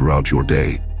reflection throughout your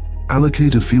day.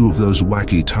 Allocate a few of those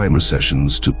wacky timer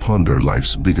sessions to ponder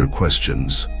life's bigger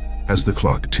questions. As the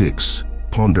clock ticks,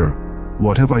 ponder,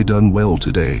 what have I done well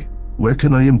today? Where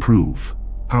can I improve?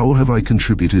 How have I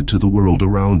contributed to the world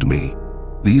around me?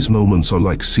 These moments are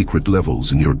like secret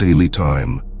levels in your daily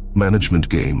time management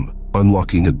game,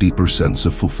 unlocking a deeper sense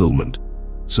of fulfillment.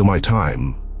 So my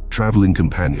time, traveling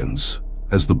companions,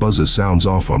 as the buzzer sounds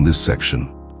off on this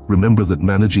section, remember that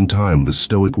managing time the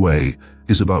Stoic way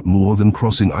is about more than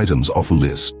crossing items off a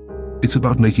list. It's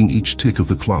about making each tick of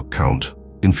the clock count,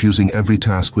 infusing every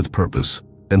task with purpose,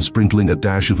 and sprinkling a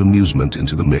dash of amusement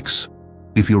into the mix.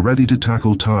 If you're ready to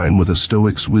tackle time with a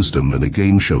Stoic's wisdom and a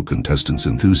game show contestant's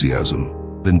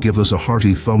enthusiasm, then give us a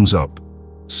hearty thumbs up.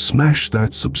 Smash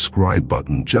that subscribe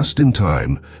button just in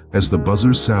time as the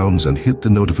buzzer sounds and hit the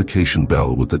notification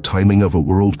bell with the timing of a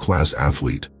world-class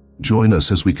athlete. Join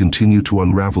us as we continue to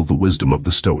unravel the wisdom of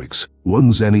the Stoics,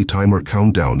 one Zenny timer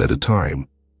countdown at a time.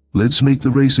 Let's make the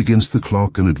race against the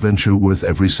clock an adventure worth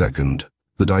every second.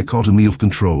 The dichotomy of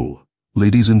control.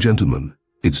 Ladies and gentlemen,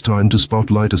 it's time to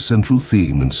spotlight a central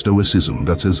theme in Stoicism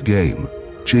that's as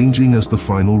game-changing as the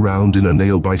final round in a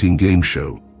nail-biting game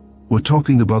show. We're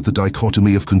talking about the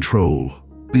dichotomy of control,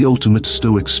 the ultimate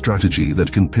Stoic strategy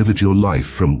that can pivot your life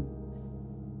from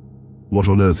 "what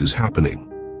on earth is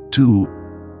happening?" to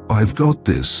 "I've got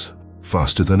this,"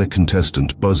 faster than a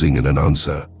contestant buzzing in an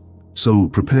answer. So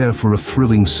prepare for a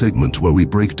thrilling segment where we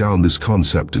break down this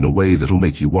concept in a way that'll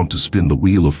make you want to spin the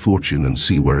wheel of fortune and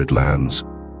see where it lands.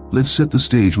 Let's set the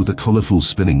stage with a colorful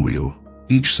spinning wheel,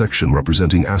 each section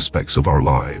representing aspects of our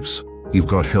lives. You've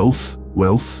got health,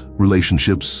 wealth,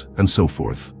 relationships, and so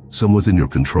forth, some within your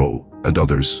control, and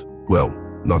others, well,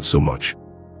 not so much.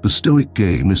 The Stoic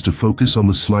game is to focus on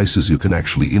the slices you can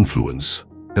actually influence,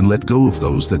 and let go of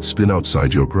those that spin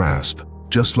outside your grasp,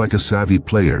 just like a savvy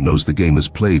player knows the game is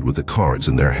played with the cards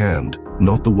in their hand,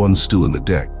 not the ones still in the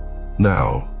deck.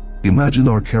 Now, imagine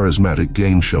our charismatic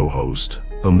game show host,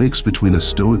 a mix between a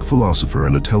Stoic philosopher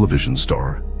and a television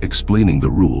star, explaining the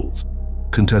rules.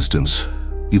 Contestants,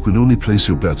 you can only place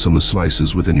your bets on the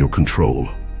slices within your control.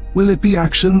 Will it be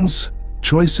actions,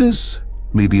 choices,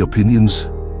 maybe opinions?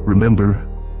 Remember,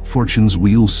 fortune's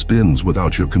wheel spins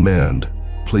without your command.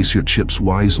 Place your chips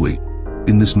wisely.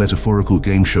 In this metaphorical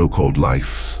game show called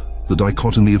life, the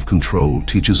dichotomy of control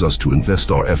teaches us to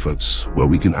invest our efforts where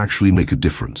we can actually make a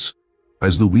difference.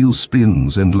 As the wheel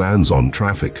spins and lands on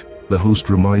traffic, the host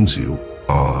reminds you,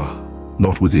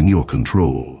 not within your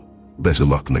control. Better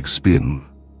luck next spin.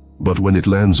 But when it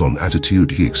lands on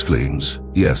attitude, he exclaims,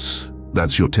 yes,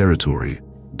 that's your territory.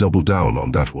 Double down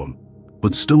on that one.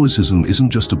 But Stoicism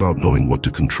isn't just about knowing what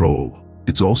to control.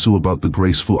 It's also about the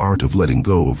graceful art of letting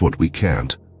go of what we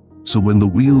can't. So when the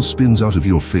wheel spins out of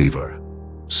your favor,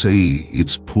 say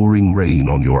it's pouring rain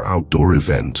on your outdoor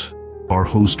event, our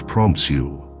host prompts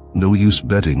you, no use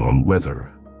betting on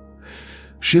weather.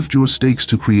 Shift your stakes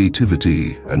to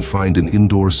creativity and find an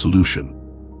indoor solution.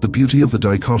 The beauty of the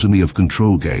dichotomy of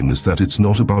control game is that it's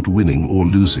not about winning or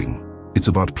losing. It's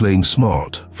about playing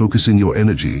smart, focusing your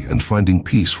energy, and finding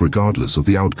peace regardless of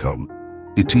the outcome.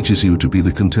 It teaches you to be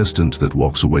the contestant that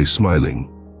walks away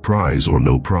smiling, prize or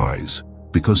no prize,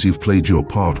 because you've played your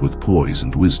part with poise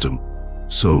and wisdom.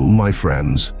 So, my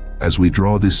friends, as we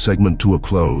draw this segment to a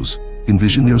close,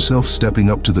 envision yourself stepping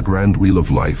up to the grand wheel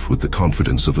of life with the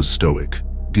confidence of a Stoic.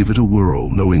 Give it a whirl,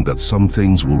 knowing that some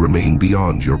things will remain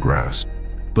beyond your grasp.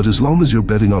 But as long as you're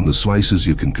betting on the slices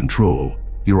you can control,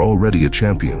 you're already a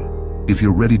champion. If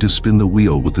you're ready to spin the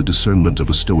wheel with the discernment of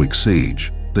a Stoic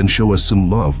sage, then show us some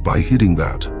love by hitting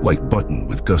that like button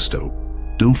with gusto.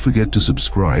 Don't forget to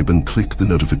subscribe and click the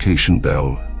notification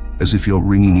bell, as if you're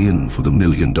ringing in for the $1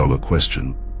 million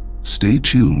question. Stay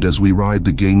tuned as we ride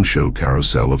the game show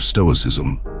carousel of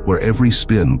Stoicism, where every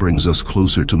spin brings us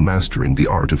closer to mastering the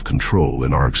art of control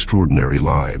in our extraordinary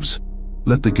lives.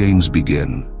 Let the games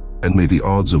begin, and may the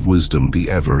odds of wisdom be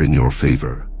ever in your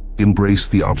favor. Embrace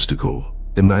the obstacle.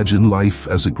 Imagine life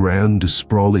as a grand,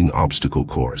 sprawling obstacle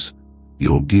course.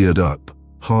 You're geared up,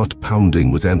 heart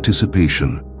pounding with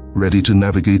anticipation, ready to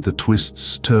navigate the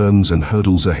twists, turns, and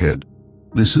hurdles ahead.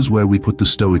 This is where we put the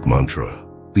Stoic mantra.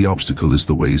 The obstacle is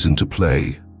the ways into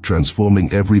play,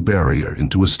 transforming every barrier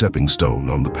into a stepping stone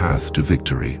on the path to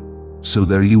victory. So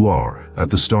there you are, at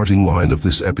the starting line of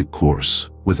this epic course,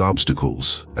 with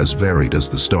obstacles as varied as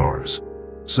the stars.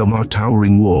 Some are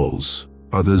towering walls,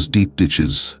 others deep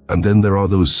ditches, and then there are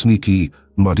those sneaky,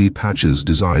 muddy patches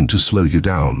designed to slow you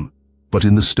down. But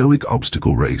in the Stoic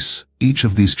obstacle race, each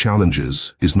of these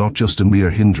challenges is not just a mere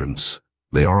hindrance.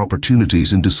 They are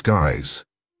opportunities in disguise.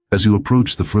 As you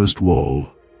approach the first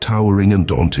wall, towering and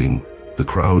daunting, the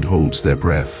crowd holds their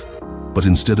breath. But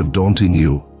instead of daunting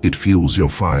you, it fuels your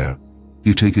fire.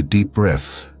 You take a deep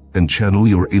breath and channel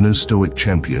your inner Stoic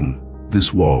champion.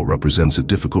 This wall represents a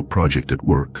difficult project at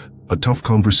work, a tough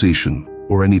conversation,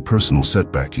 or any personal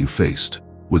setback you faced.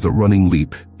 With a running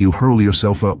leap, you hurl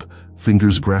yourself up,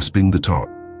 fingers grasping the top,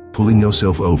 pulling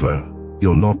yourself over.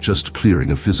 You're not just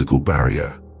clearing a physical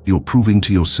barrier, you're proving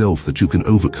to yourself that you can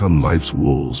overcome life's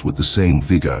walls with the same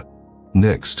vigor.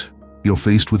 Next, you're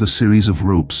faced with a series of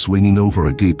ropes swinging over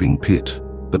a gaping pit,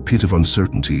 the pit of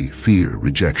uncertainty, fear,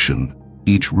 rejection.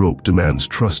 Each rope demands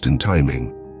trust in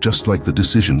timing, just like the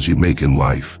decisions you make in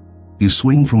life. You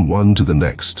swing from one to the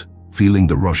next, feeling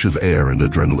the rush of air and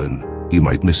adrenaline. You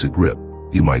might miss a grip,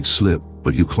 you might slip,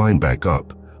 but you climb back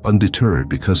up, undeterred,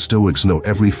 because Stoics know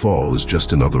every fall is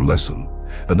just another lesson,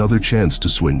 another chance to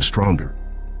swing stronger.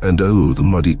 And oh, the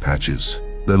muddy patches.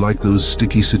 They're like those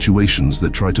sticky situations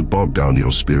that try to bog down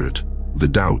your spirit. The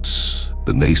doubts,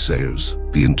 the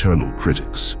naysayers, the internal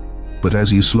critics. But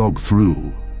as you slog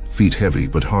through, feet heavy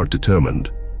but heart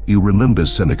determined, you remember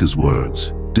Seneca's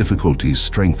words, difficulties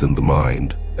strengthen the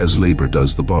mind, as labor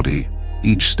does the body.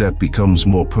 Each step becomes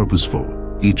more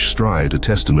purposeful, each stride a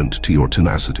testament to your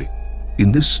tenacity.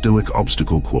 In this Stoic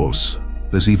obstacle course,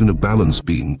 there's even a balance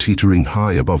beam teetering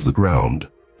high above the ground.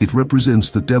 It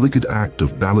represents the delicate act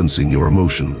of balancing your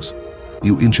emotions.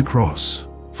 You inch across,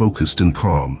 focused and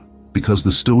calm, because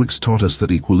the Stoics taught us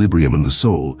that equilibrium in the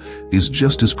soul is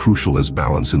just as crucial as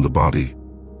balance in the body.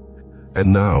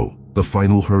 And now, the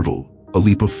final hurdle, a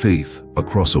leap of faith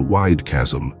across a wide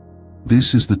chasm.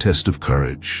 This is the test of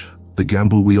courage, the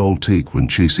gamble we all take when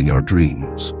chasing our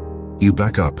dreams. You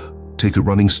back up, take a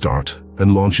running start,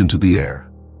 and launch into the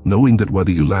air, knowing that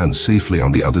whether you land safely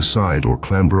on the other side or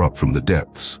clamber up from the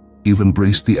depths, you've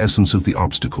embraced the essence of the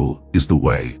obstacle is the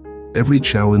way. Every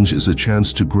challenge is a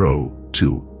chance to grow,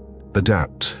 to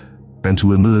adapt, and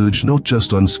to emerge not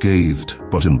just unscathed,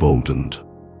 but emboldened.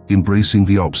 Embracing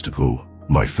the obstacle,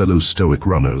 my fellow Stoic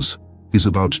runners, is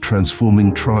about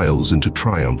transforming trials into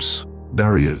triumphs,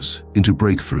 barriers into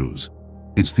breakthroughs.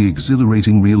 It's the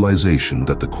exhilarating realization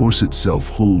that the course itself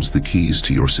holds the keys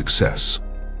to your success.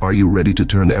 Are you ready to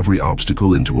turn every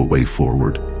obstacle into a way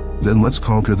forward? Then let's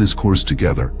conquer this course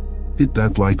together. Hit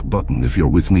that like button if you're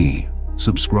with me.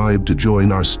 Subscribe to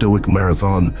join our Stoic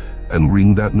marathon, and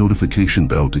ring that notification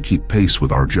bell to keep pace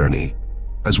with our journey.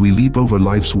 As we leap over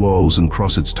life's walls and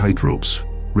cross its tightropes,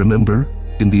 remember,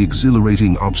 in the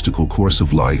exhilarating obstacle course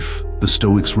of life, the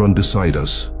Stoics run beside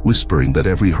us, whispering that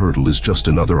every hurdle is just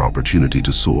another opportunity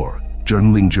to soar.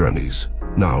 Journaling journeys.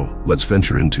 Now, let's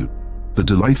venture into the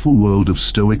delightful world of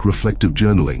Stoic reflective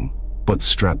journaling. But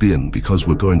strap in, because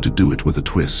we're going to do it with a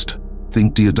twist.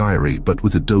 Think Dear Diary, but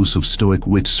with a dose of Stoic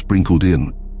wit sprinkled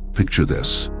in. Picture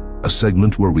this, a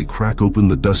segment where we crack open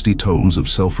the dusty tomes of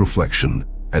self-reflection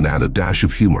and add a dash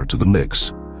of humor to the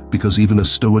mix, because even a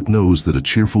Stoic knows that a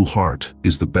cheerful heart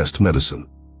is the best medicine.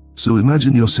 So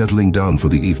imagine you're settling down for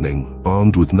the evening,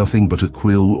 armed with nothing but a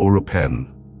quill or a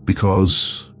pen,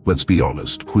 because, let's be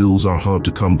honest, quills are hard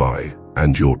to come by,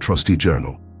 and your trusty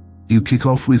journal. You kick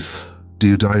off with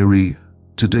Dear Diary,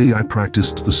 Today I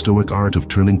practiced the Stoic art of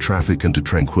turning traffic into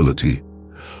tranquility.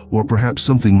 Or perhaps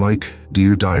something like,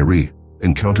 Dear Diary,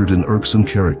 encountered an irksome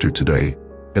character today,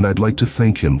 and I'd like to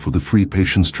thank him for the free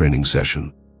patience training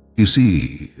session. You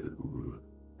see,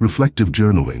 reflective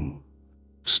journaling,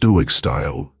 Stoic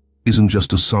style, isn't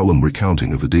just a solemn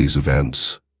recounting of the day's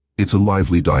events. It's a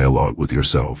lively dialogue with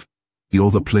yourself. You're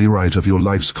the playwright of your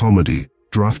life's comedy,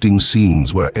 drafting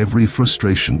scenes where every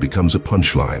frustration becomes a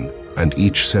punchline, and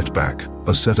each setback,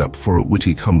 a setup for a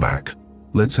witty comeback.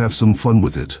 Let's have some fun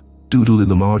with it. Doodle in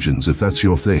the margins if that's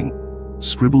your thing.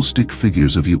 Scribble stick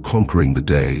figures of you conquering the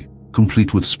day,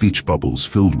 complete with speech bubbles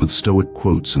filled with Stoic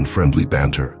quotes and friendly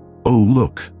banter. Oh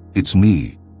look, it's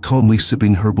me, calmly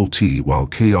sipping herbal tea while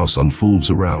chaos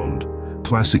unfolds around.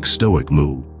 Classic Stoic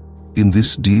move. In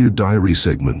this Dear Diary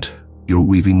segment, you're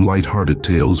weaving light-hearted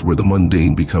tales where the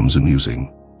mundane becomes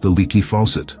amusing. The leaky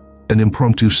faucet, an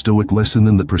impromptu Stoic lesson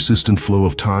in the persistent flow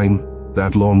of time,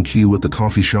 that long queue at the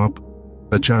coffee shop,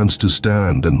 a chance to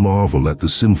stand and marvel at the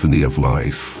symphony of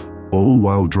life, all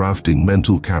while drafting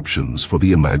mental captions for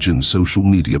the imagined social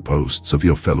media posts of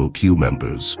your fellow queue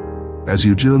members. As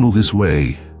you journal this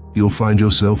way, you'll find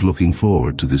yourself looking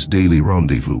forward to this daily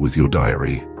rendezvous with your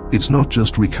diary. It's not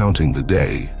just recounting the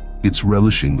day, it's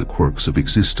relishing the quirks of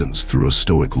existence through a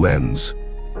Stoic lens.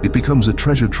 It becomes a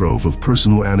treasure trove of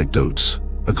personal anecdotes,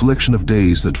 a collection of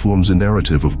days that forms a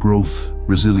narrative of growth,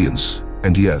 resilience,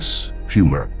 and yes,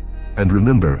 humor. And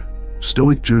remember,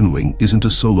 Stoic journaling isn't a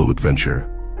solo adventure.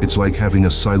 It's like having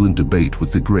a silent debate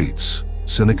with the greats.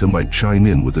 Seneca might chime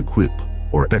in with a quip,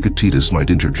 or Epictetus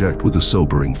might interject with a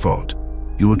sobering thought.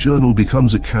 Your journal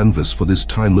becomes a canvas for this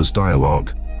timeless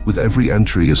dialogue, with every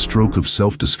entry a stroke of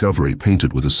self-discovery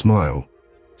painted with a smile.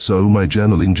 So, my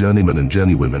journaling journeymen and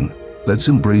journeywomen, let's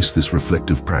embrace this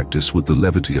reflective practice with the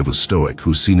levity of a Stoic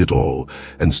who's seen it all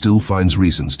and still finds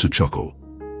reasons to chuckle.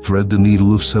 Thread the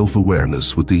needle of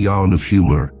self-awareness with the yarn of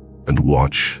humor, and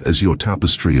watch as your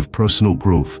tapestry of personal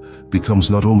growth becomes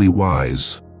not only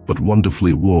wise, but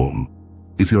wonderfully warm.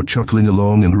 If you're chuckling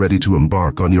along and ready to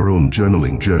embark on your own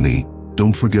journaling journey,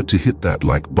 don't forget to hit that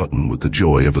like button with the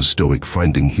joy of a Stoic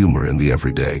finding humor in the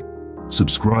everyday.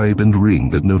 Subscribe and ring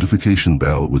that notification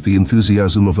bell with the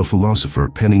enthusiasm of a philosopher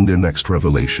penning their next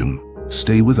revelation.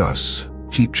 Stay with us,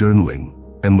 keep journaling,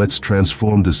 and let's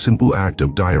transform the simple act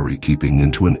of diary keeping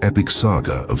into an epic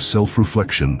saga of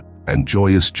self-reflection and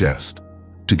joyous jest.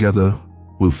 Together,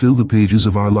 we'll fill the pages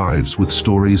of our lives with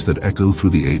stories that echo through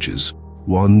the ages,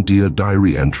 one Dear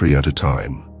Diary entry at a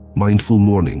time. Mindful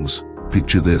mornings.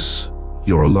 Picture this.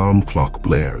 Your alarm clock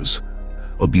blares,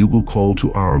 a bugle call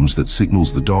to arms that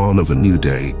signals the dawn of a new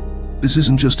day. This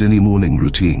isn't just any morning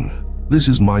routine. This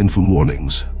is Mindful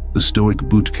Mornings, the Stoic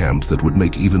boot camp that would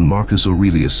make even Marcus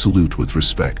Aurelius salute with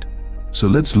respect. So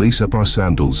let's lace up our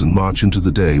sandals and march into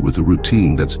the day with a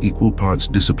routine that's equal parts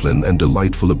discipline and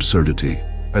delightful absurdity.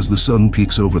 As the sun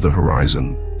peaks over the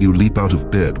horizon, you leap out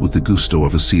of bed with the gusto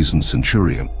of a seasoned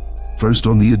centurion. First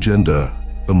on the agenda,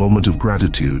 a moment of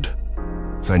gratitude.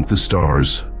 Thank the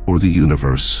stars, or the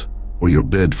universe, or your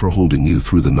bed for holding you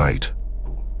through the night.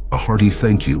 A hearty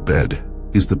thank you, bed,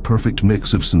 is the perfect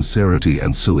mix of sincerity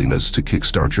and silliness to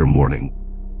kickstart your morning.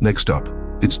 Next up,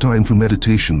 it's time for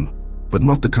meditation, but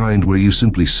not the kind where you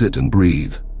simply sit and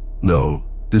breathe. No,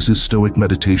 this is Stoic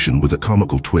meditation with a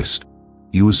comical twist.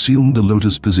 You assume the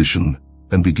lotus position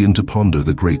and begin to ponder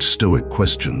the great Stoic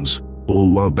questions, all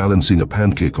while balancing a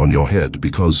pancake on your head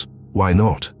because, why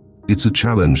not? It's a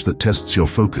challenge that tests your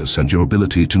focus and your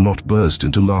ability to not burst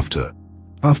into laughter.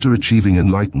 After achieving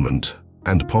enlightenment,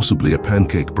 and possibly a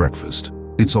pancake breakfast,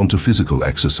 it's on to physical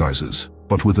exercises,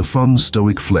 but with a fun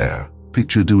Stoic flair.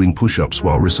 Picture doing push-ups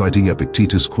while reciting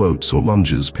Epictetus quotes or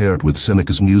lunges paired with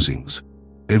Seneca's musings.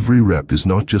 Every rep is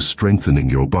not just strengthening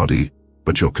your body,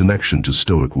 but your connection to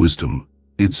Stoic wisdom.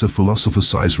 It's a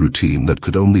philosopher-sized routine that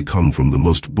could only come from the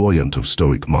most buoyant of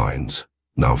Stoic minds.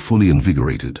 Now fully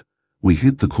invigorated, we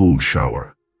hit the cold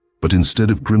shower. But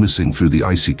instead of grimacing through the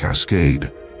icy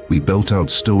cascade, we belt out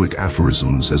Stoic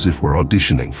aphorisms as if we're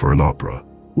auditioning for an opera.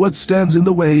 What stands in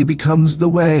the way becomes the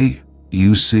way.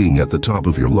 You sing at the top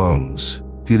of your lungs,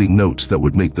 hitting notes that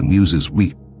would make the muses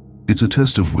weep. It's a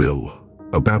test of will,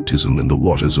 a baptism in the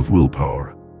waters of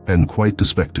willpower, and quite the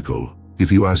spectacle.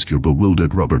 If you ask your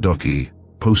bewildered rubber ducky,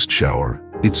 post-shower,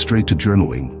 it's straight to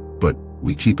journaling, but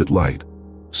we keep it light.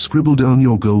 Scribble down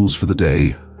your goals for the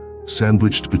day,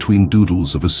 sandwiched between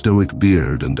doodles of a Stoic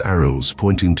beard and arrows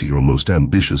pointing to your most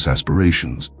ambitious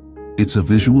aspirations. It's a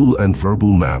visual and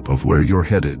verbal map of where you're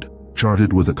headed,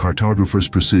 charted with a cartographer's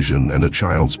precision and a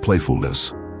child's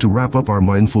playfulness. To wrap up our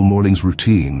Mindful Mornings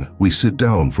routine, we sit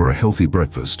down for a healthy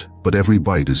breakfast, but every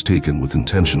bite is taken with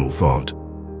intentional thought.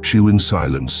 chew in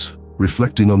silence,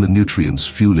 reflecting on the nutrients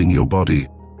fueling your body,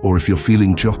 or if you're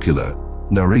feeling jocular,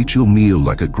 narrate your meal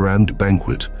like a grand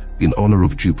banquet in honor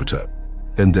of Jupiter.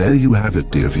 And there you have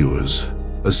it, dear viewers.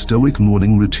 A Stoic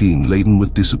morning routine laden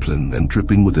with discipline and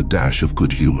dripping with a dash of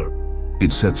good humor.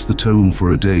 It sets the tone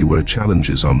for a day where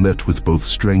challenges are met with both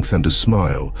strength and a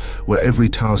smile, where every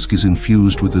task is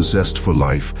infused with a zest for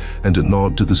life and a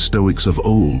nod to the Stoics of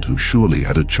old who surely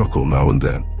had a chuckle now and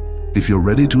then. If you're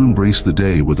ready to embrace the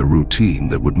day with a routine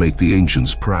that would make the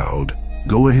ancients proud,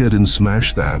 go ahead and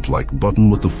smash that like button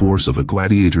with the force of a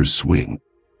gladiator's swing.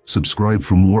 Subscribe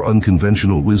for more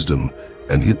unconventional wisdom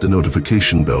and hit the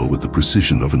notification bell with the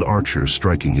precision of an archer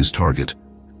striking his target.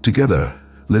 Together,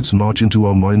 let's march into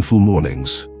our mindful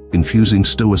mornings, infusing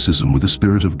Stoicism with a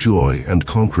spirit of joy and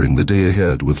conquering the day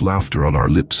ahead with laughter on our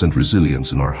lips and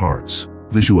resilience in our hearts.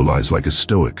 Visualize like a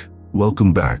Stoic.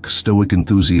 Welcome back, Stoic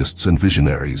enthusiasts and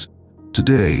visionaries.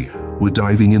 Today, we're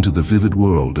diving into the vivid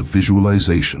world of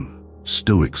visualization,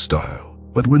 Stoic style.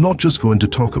 But we're not just going to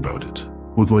talk about it.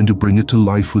 We're going to bring it to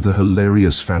life with a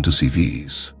hilarious fantasy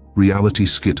vs. reality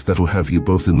skit that'll have you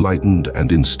both enlightened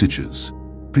and in stitches.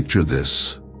 Picture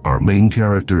this. Our main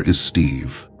character is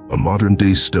Steve, a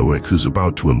modern-day Stoic who's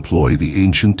about to employ the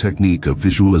ancient technique of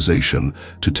visualization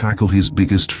to tackle his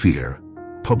biggest fear,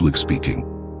 public speaking.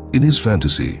 In his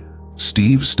fantasy,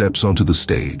 Steve steps onto the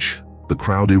stage, the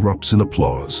crowd erupts in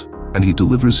applause, and he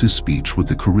delivers his speech with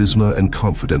the charisma and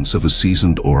confidence of a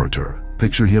seasoned orator.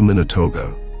 Picture him in a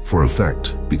toga, for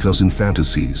effect, because in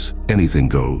fantasies, anything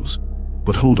goes.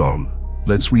 But hold on,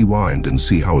 let's rewind and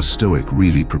see how a Stoic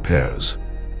really prepares.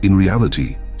 In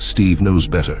reality, Steve knows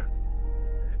better.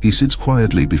 He sits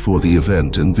quietly before the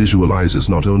event and visualizes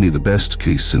not only the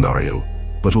best-case scenario,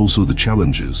 but also the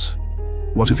challenges.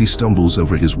 What if he stumbles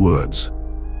over his words?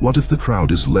 What if the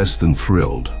crowd is less than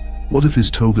thrilled? What if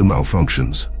his toga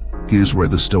malfunctions? Here's where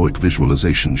the Stoic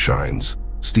visualization shines.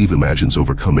 Steve imagines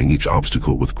overcoming each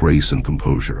obstacle with grace and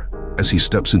composure. As he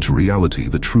steps into reality,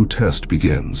 the true test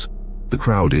begins. The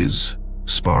crowd is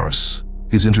sparse.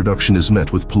 His introduction is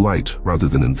met with polite rather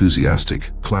than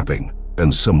enthusiastic clapping,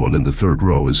 and someone in the third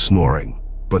row is snoring.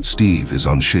 But Steve is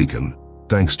unshaken.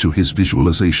 Thanks to his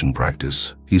visualization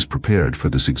practice, he's prepared for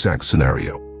this exact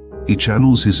scenario. He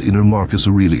channels his inner Marcus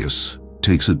Aurelius,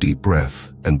 takes a deep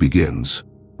breath, and begins.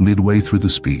 Midway through the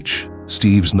speech,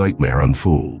 Steve's nightmare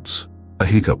unfolds. A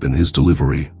hiccup in his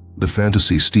delivery. The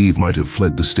fantasy Steve might have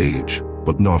fled the stage,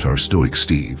 but not our Stoic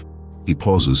Steve. He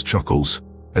pauses, chuckles,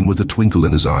 and with a twinkle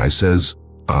in his eye says,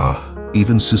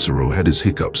 even Cicero had his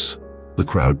hiccups. The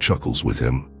crowd chuckles with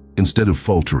him. Instead of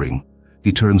faltering,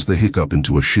 he turns the hiccup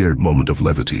into a shared moment of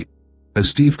levity. As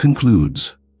Steve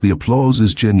concludes, the applause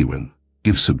is genuine,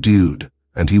 if subdued,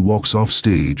 and he walks off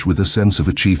stage with a sense of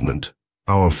achievement.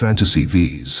 Our fantasy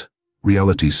vs.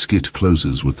 reality skit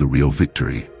closes with the real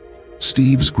victory.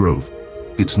 Steve's growth.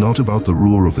 It's not about the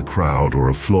roar of the crowd or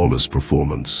a flawless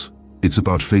performance. It's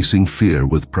about facing fear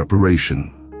with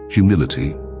preparation,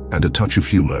 humility, and a touch of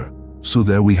humor. So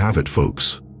there we have it,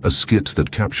 folks, a skit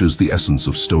that captures the essence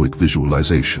of Stoic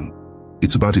visualization.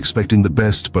 It's about expecting the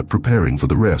best but preparing for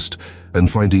the rest,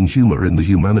 and finding humor in the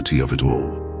humanity of it all.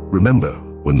 Remember,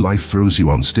 when life throws you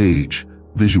on stage,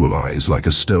 visualize like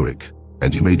a Stoic,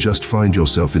 and you may just find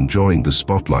yourself enjoying the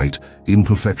spotlight,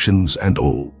 imperfections and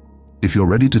all. If you're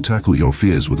ready to tackle your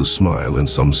fears with a smile and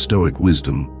some Stoic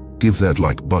wisdom, give that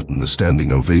like button a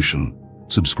standing ovation,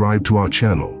 subscribe to our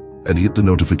channel, and hit the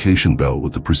notification bell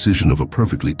with the precision of a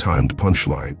perfectly timed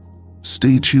punchline.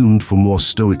 Stay tuned for more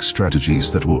Stoic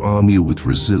strategies that will arm you with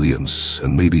resilience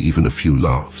and maybe even a few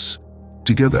laughs.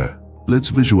 Together, let's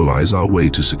visualize our way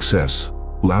to success,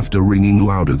 laughter ringing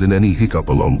louder than any hiccup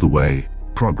along the way.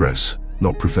 Progress,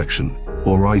 not perfection.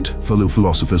 Alright, fellow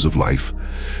philosophers of life,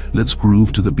 let's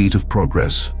groove to the beat of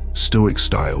progress, Stoic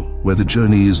style, where the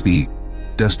journey is the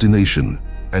destination,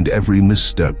 and every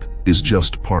misstep is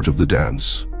just part of the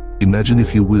dance. Imagine,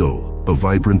 if you will, a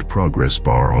vibrant progress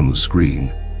bar on the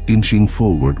screen, inching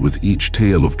forward with each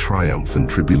tale of triumph and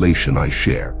tribulation I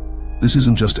share. This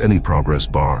isn't just any progress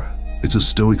bar, it's a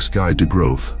Stoic's guide to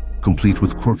growth, complete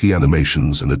with quirky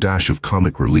animations and a dash of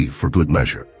comic relief for good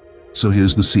measure. So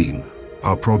here's the scene.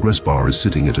 Our progress bar is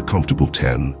sitting at a comfortable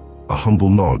 10, a humble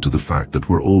nod to the fact that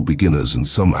we're all beginners in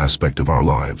some aspect of our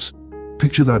lives.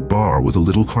 Picture that bar with a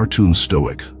little cartoon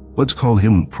Stoic, let's call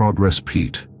him Progress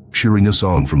Pete, cheering us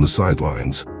on from the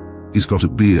sidelines. He's got a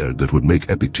beard that would make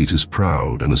Epictetus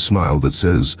proud and a smile that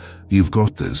says, "You've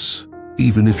got this,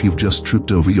 even if you've just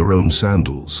tripped over your own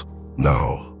sandals."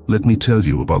 Now, let me tell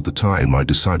you about the time I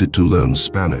decided to learn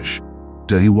Spanish.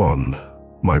 Day 1.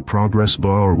 My progress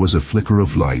bar was a flicker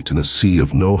of light in a sea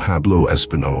of no hablo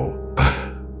español.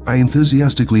 I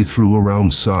enthusiastically threw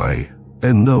around sigh,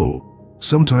 and no,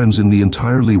 sometimes in the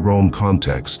entirely wrong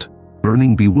context,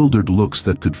 burning bewildered looks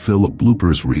that could fill a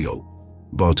bloopers reel.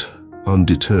 But,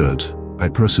 undeterred, I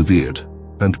persevered,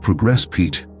 and Progress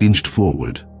Pete inched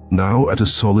forward, now at a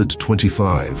solid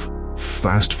 25.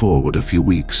 Fast forward a few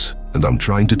weeks, and I'm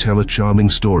trying to tell a charming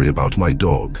story about my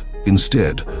dog.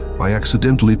 Instead, I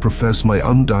accidentally profess my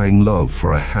undying love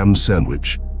for a ham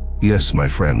sandwich. Yes, my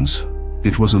friends,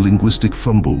 it was a linguistic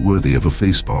fumble worthy of a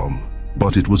facepalm,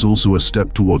 but it was also a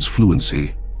step towards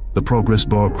fluency. The progress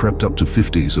bar crept up to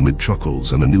 50s amid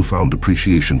chuckles and a newfound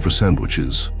appreciation for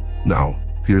sandwiches. Now,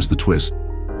 here's the twist.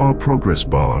 Our progress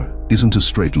bar isn't a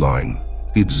straight line.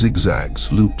 It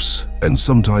zigzags, loops, and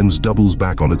sometimes doubles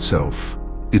back on itself.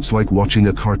 It's like watching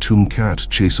a cartoon cat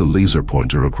chase a laser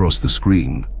pointer across the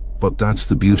screen. But that's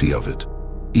the beauty of it.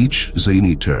 Each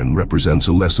zany turn represents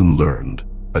a lesson learned,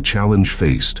 a challenge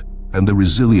faced, and the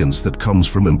resilience that comes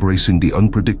from embracing the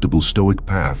unpredictable Stoic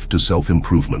path to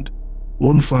self-improvement.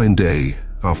 One fine day,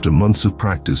 after months of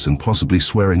practice and possibly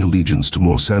swearing allegiance to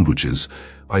more sandwiches,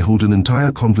 I hold an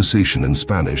entire conversation in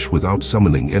Spanish without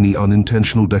summoning any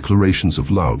unintentional declarations of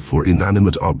love for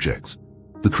inanimate objects.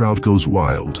 The crowd goes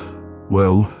wild.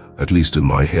 Well, at least in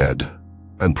my head.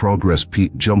 And Progress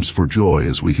Pete jumps for joy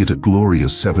as we hit a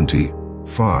glorious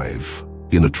 75.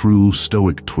 In a true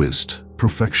Stoic twist,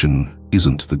 perfection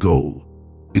isn't the goal.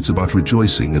 It's about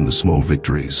rejoicing in the small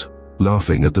victories,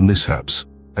 laughing at the mishaps,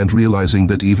 and realizing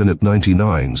that even at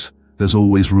 99s, there's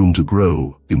always room to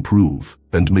grow, improve,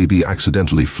 and maybe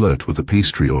accidentally flirt with a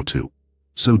pastry or two.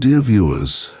 So dear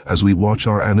viewers, as we watch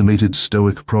our animated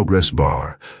Stoic progress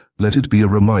bar, let it be a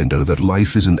reminder that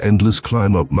life is an endless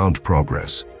climb up Mount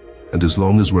Progress. And as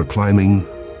long as we're climbing,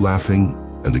 laughing,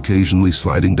 and occasionally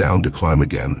sliding down to climb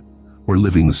again, we're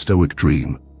living the Stoic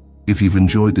dream. If you've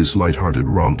enjoyed this lighthearted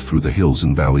romp through the hills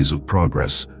and valleys of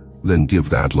progress, then give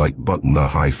that like button a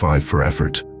high five for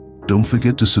effort. Don't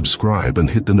forget to subscribe and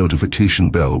hit the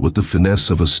notification bell with the finesse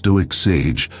of a Stoic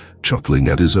sage chuckling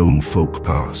at his own folk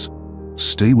pass.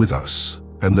 Stay with us,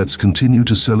 and let's continue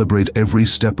to celebrate every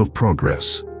step of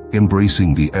progress,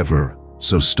 embracing the ever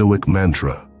so Stoic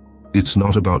mantra. It's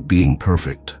not about being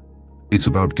perfect. It's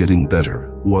about getting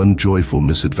better, one joyful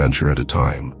misadventure at a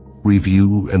time.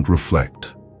 Review and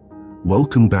reflect.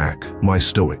 Welcome back, my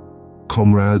Stoic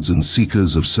comrades and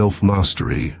seekers of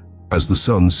self-mastery. As the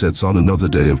sun sets on another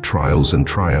day of trials and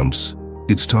triumphs,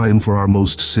 it's time for our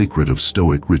most sacred of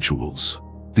Stoic rituals,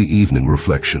 the evening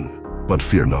reflection. But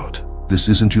fear not, this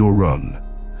isn't your run.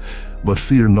 But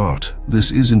fear not, this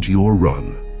isn't your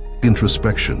run.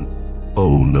 Introspection.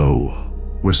 Oh no.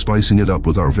 We're spicing it up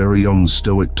with our very own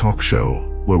Stoic talk show,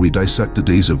 where we dissect the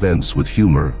day's events with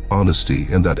humor, honesty,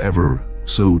 and that ever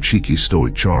so cheeky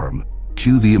Stoic charm.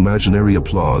 Cue the imaginary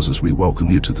applause as we welcome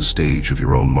you to the stage of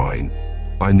your own mind.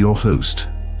 I'm your host,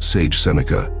 Sage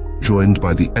Seneca, joined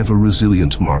by the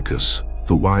ever-resilient Marcus,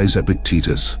 the wise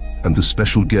Epictetus, and the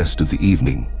special guest of the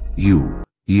evening, you.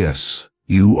 Yes,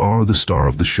 you are the star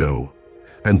of the show.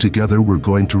 And together we're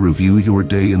going to review your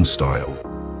day in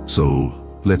style.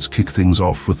 So, let's kick things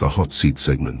off with the hot seat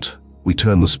segment. We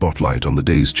turn the spotlight on the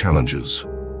day's challenges.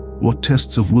 What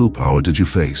tests of willpower did you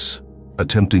face? A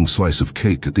tempting slice of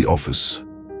cake at the office?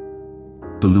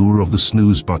 The lure of the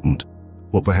snooze button?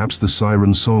 Or perhaps the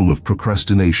siren song of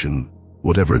procrastination?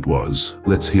 Whatever it was,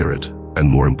 let's hear it. And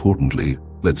more importantly,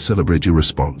 let's celebrate your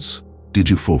response.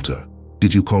 Did you falter?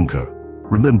 Did you conquer?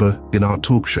 Remember, in our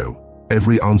talk show,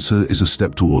 every answer is a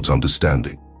step towards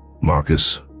understanding.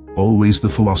 Marcus, always the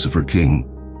philosopher king,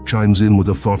 chimes in with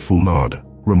a thoughtful nod,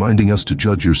 reminding us to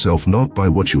judge yourself not by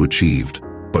what you achieved,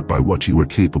 but by what you were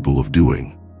capable of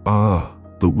doing. Ah,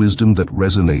 the wisdom that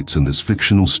resonates in this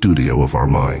fictional studio of our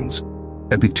minds.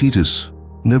 Epictetus,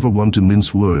 never one to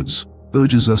mince words,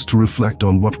 urges us to reflect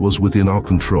on what was within our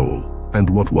control and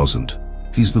what wasn't.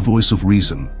 He's the voice of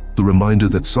reason, the reminder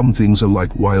that some things are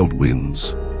like wild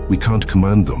winds. We can't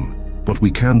command them, but we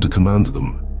can command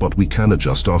them, but we can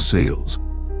adjust our sails.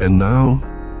 And now,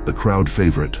 the crowd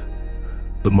favorite,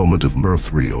 the moment of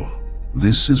mirth reel.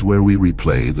 This is where we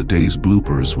replay the day's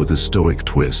bloopers with a Stoic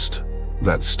twist.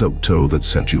 That stub toe that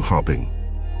sent you hopping.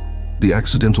 The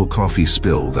accidental coffee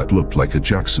spill that looked like a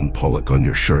Jackson Pollock on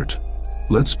your shirt.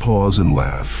 Let's pause and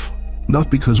laugh.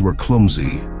 Not because we're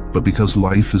clumsy, but because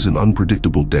life is an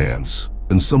unpredictable dance,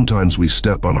 and sometimes we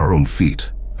step on our own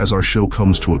feet. As our show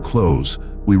comes to a close,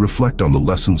 we reflect on the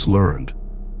lessons learned.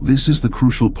 This is the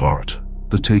crucial part,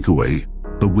 the takeaway,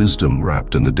 the wisdom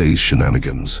wrapped in the day's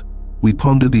shenanigans. We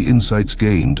ponder the insights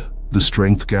gained, the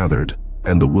strength gathered,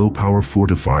 and the willpower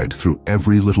fortified through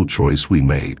every little choice we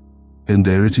made. And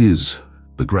there it is,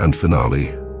 the grand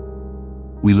finale.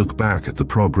 We look back at the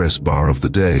progress bar of the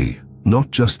day, not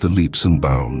just the leaps and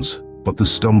bounds, but the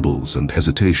stumbles and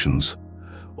hesitations,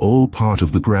 all part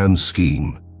of the grand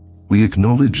scheme. We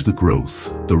acknowledge the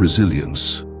growth, the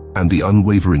resilience, and the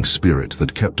unwavering spirit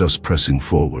that kept us pressing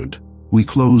forward. We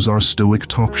close our Stoic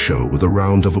talk show with a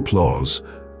round of applause,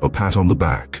 a pat on the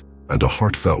back, and a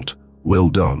heartfelt, "Well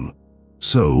done."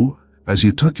 So, as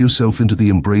you tuck yourself into the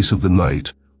embrace of the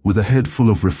night, with a head full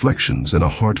of reflections and a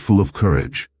heart full of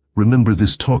courage, remember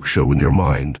this talk show in your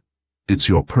mind. It's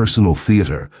your personal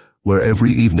theater, where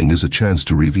every evening is a chance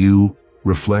to review,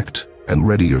 reflect, and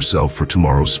ready yourself for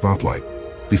tomorrow's spotlight.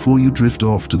 Before you drift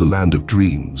off to the land of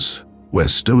dreams, where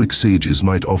Stoic sages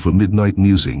might offer midnight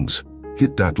musings,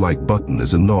 hit that like button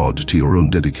as a nod to your own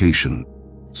dedication.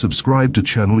 Subscribe to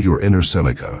channel your inner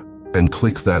Seneca, and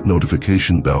click that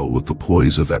notification bell with the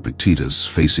poise of Epictetus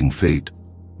facing fate.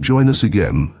 Join us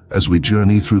again as we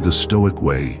journey through the Stoic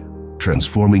way,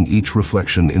 transforming each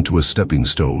reflection into a stepping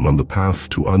stone on the path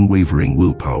to unwavering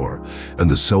willpower and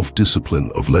the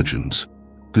self-discipline of legends.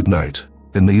 Good night,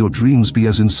 and may your dreams be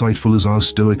as insightful as our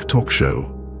Stoic talk show.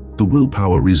 The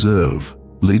Willpower Reserve.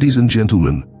 Ladies and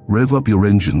gentlemen, rev up your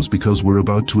engines because we're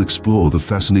about to explore the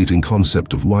fascinating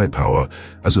concept of willpower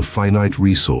as a finite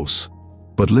resource.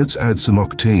 But let's add some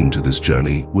octane to this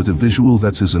journey with a visual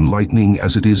that's as enlightening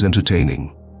as it is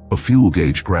entertaining. A fuel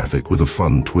gauge graphic with a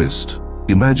fun twist.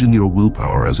 Imagine your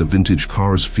willpower as a vintage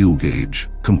car's fuel gauge,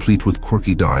 complete with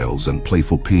quirky dials and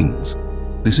playful pings.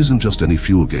 This isn't just any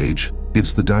fuel gauge,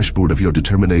 it's the dashboard of your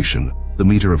determination, the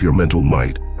meter of your mental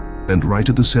might. And right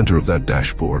at the center of that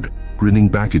dashboard, grinning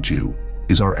back at you,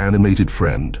 is our animated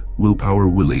friend, Willpower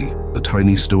Willie, the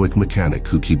tiny Stoic mechanic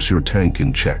who keeps your tank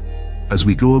in check. As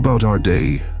we go about our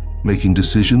day, making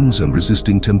decisions and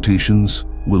resisting temptations,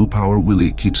 Willpower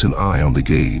Willie keeps an eye on the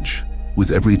gauge.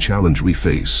 With every challenge we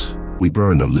face, we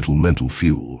burn a little mental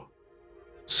fuel.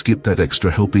 Skip that extra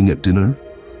helping at dinner?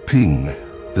 Ping!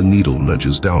 The needle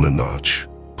nudges down a notch.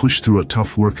 Push through a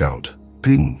tough workout.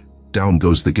 Ping! Down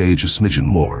goes the gauge a smidgen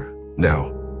more.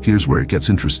 Now, here's where it gets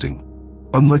interesting.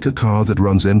 Unlike a car that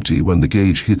runs empty when the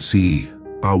gauge hits E,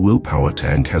 our willpower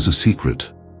tank has a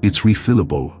secret. It's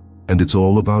refillable, and it's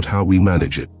all about how we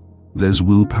manage it. There's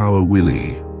Willpower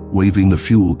Willie, waving the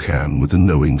fuel can with a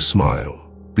knowing smile,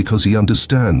 because he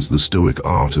understands the Stoic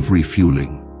art of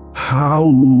refueling. How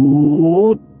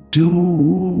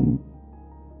do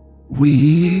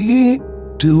we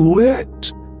do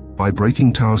it? By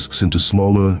breaking tasks into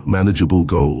smaller, manageable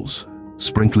goals,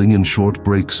 sprinkling in short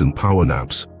breaks and power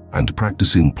naps, and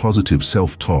practicing positive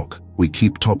self-talk, we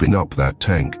keep topping up that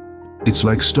tank. It's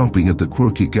like stopping at the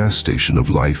quirky gas station of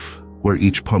life, where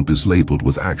each pump is labeled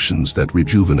with actions that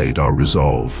rejuvenate our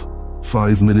resolve.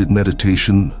 5-minute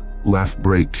meditation, laugh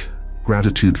break,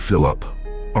 gratitude fill-up.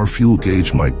 Our fuel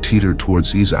gauge might teeter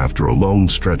towards ease after a long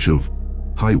stretch of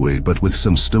highway, but with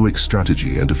some Stoic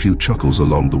strategy and a few chuckles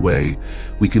along the way,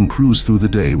 we can cruise through the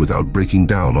day without breaking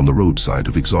down on the roadside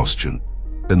of exhaustion.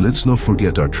 And let's not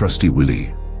forget our trusty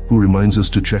Willie, who reminds us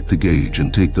to check the gauge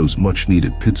and take those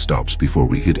much-needed pit stops before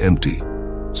we hit empty.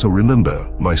 So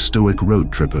remember, my Stoic road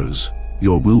trippers,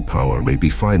 your willpower may be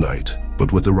finite,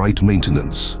 but with the right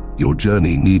maintenance, your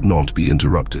journey need not be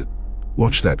interrupted.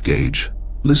 Watch that gauge,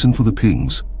 listen for the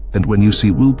pings, and when you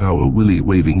see Willpower Willie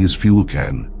waving his fuel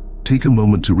can, take a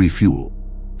moment to refuel.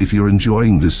 If you're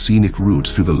enjoying this scenic route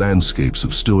through the landscapes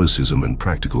of Stoicism and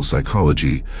practical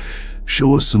psychology,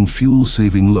 show us some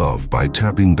fuel-saving love by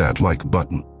tapping that like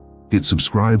button. Hit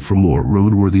subscribe for more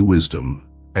roadworthy wisdom,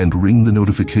 and ring the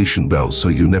notification bell so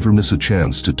you never miss a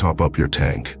chance to top up your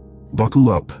tank. Buckle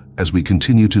up as we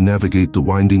continue to navigate the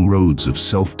winding roads of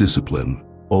self-discipline,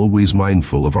 always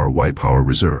mindful of our willpower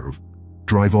reserve.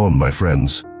 Drive on, my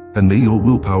friends, and may your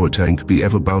willpower tank be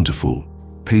ever bountiful.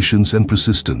 Patience and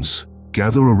persistence.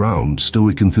 Gather around,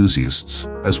 Stoic enthusiasts,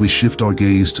 as we shift our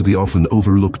gaze to the often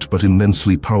overlooked but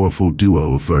immensely powerful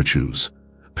duo of virtues,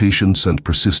 patience and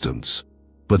persistence.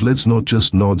 But let's not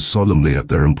just nod solemnly at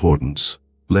their importance.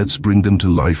 Let's bring them to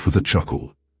life with a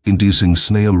chuckle, inducing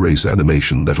snail race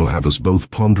animation that'll have us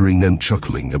both pondering and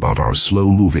chuckling about our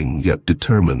slow-moving yet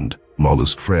determined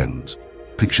mollusk friends.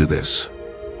 Picture this.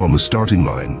 On the starting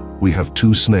line, we have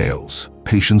two snails,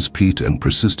 Patience Pete and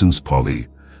Persistence Polly,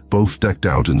 both decked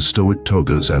out in Stoic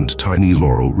togas and tiny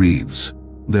laurel wreaths.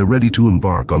 They're ready to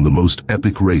embark on the most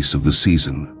epic race of the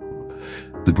season,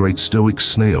 the Great Stoic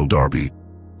Snail Derby.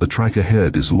 The track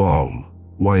ahead is long,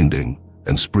 winding,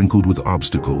 and sprinkled with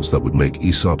obstacles that would make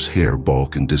Aesop's hair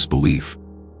balk in disbelief.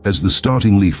 As the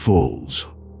starting leaf falls,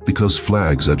 because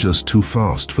flags are just too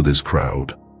fast for this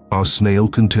crowd, our snail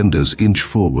contenders inch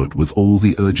forward with all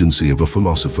the urgency of a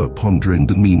philosopher pondering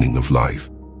the meaning of life.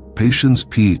 Patience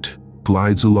Pete,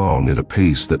 glides along at a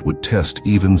pace that would test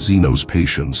even Zeno's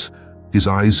patience, his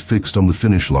eyes fixed on the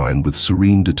finish line with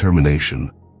serene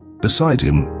determination. Beside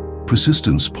him,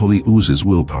 Persistence Polly oozes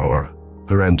willpower,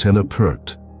 her antenna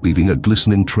perked, leaving a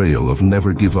glistening trail of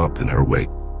never give up in her wake.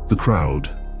 The crowd,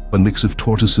 a mix of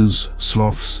tortoises,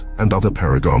 sloths, and other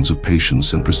paragons of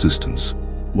patience and persistence,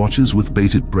 watches with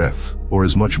bated breath, or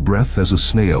as much breath as a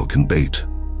snail can bait.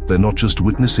 They're not just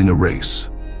witnessing a race,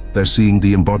 they're seeing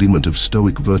the embodiment of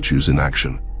Stoic virtues in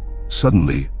action.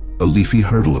 Suddenly, a leafy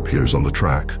hurdle appears on the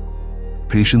track.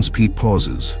 Patience Pete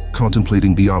pauses,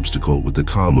 contemplating the obstacle with the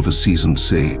calm of a seasoned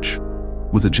sage.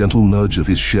 With a gentle nudge of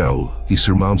his shell, he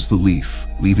surmounts the leaf,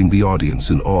 leaving the audience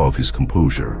in awe of his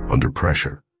composure under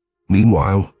pressure.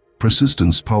 Meanwhile,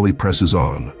 Persistence Polly presses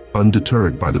on,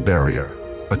 undeterred by the barrier,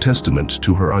 a testament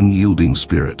to her unyielding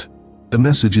spirit. The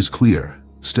message is clear: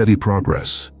 steady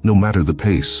progress, no matter the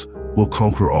pace, will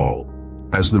conquer all.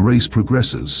 As the race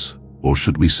progresses, or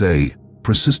should we say,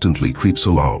 persistently creeps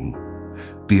along,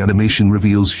 the animation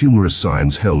reveals humorous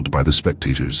signs held by the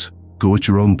spectators. Go at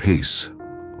your own pace.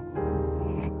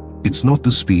 It's not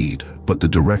the speed, but the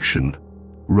direction.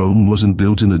 Rome wasn't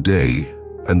built in a day,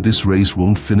 and this race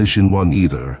won't finish in one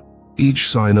either. Each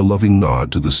sign a loving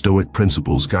nod to the Stoic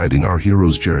principles guiding our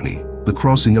hero's journey. The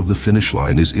crossing of the finish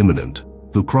line is imminent.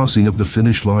 The crossing of the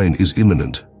finish line is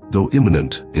imminent, though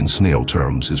imminent, in snail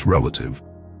terms, is relative.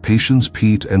 Patience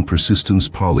Pete and Persistence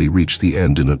Polly reach the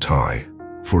end in a tie.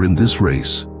 For in this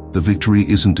race, the victory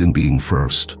isn't in being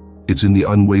first. It's in the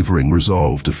unwavering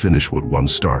resolve to finish what one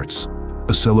starts.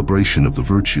 A celebration of the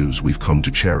virtues we've come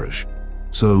to cherish.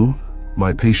 So,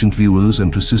 my patient viewers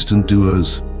and persistent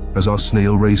doers, as our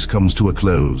snail race comes to a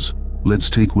close, let's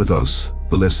take with us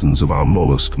the lessons of our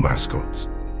mollusk mascots.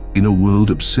 In a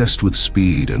world obsessed with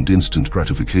speed and instant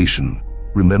gratification,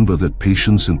 remember that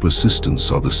patience and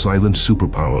persistence are the silent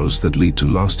superpowers that lead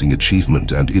to lasting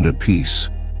achievement and inner peace.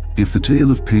 If the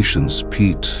tale of Patience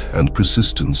Pete and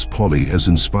Persistence Polly has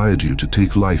inspired you to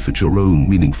take life at your own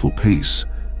meaningful pace,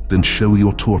 then show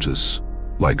your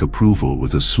tortoise-like approval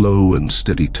with a slow and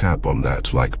steady tap on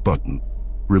that like button.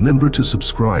 Remember to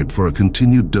subscribe for a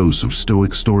continued dose of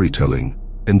Stoic storytelling,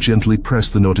 and gently press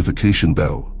the notification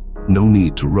bell. No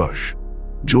need to rush.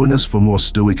 Join us for more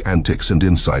Stoic antics and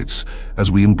insights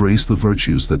as we embrace the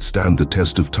virtues that stand the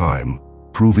test of time,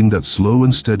 proving that slow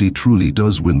and steady truly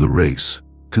does win the race.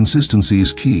 Consistency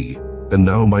is key, and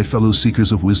now, my fellow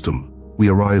seekers of wisdom, we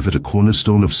arrive at a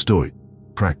cornerstone of Stoic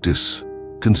practice: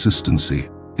 consistency.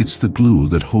 It's the glue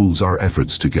that holds our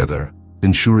efforts together,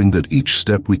 ensuring that each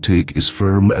step we take is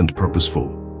firm and purposeful.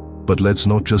 But let's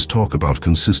not just talk about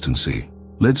consistency.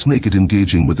 Let's make it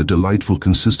engaging with a delightful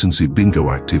consistency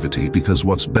bingo activity, because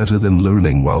what's better than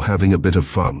learning while having a bit of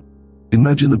fun?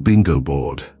 Imagine a bingo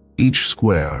board, each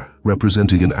square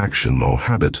representing an action or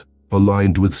habit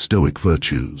aligned with Stoic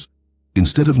virtues.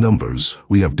 Instead of numbers,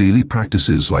 we have daily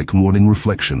practices like morning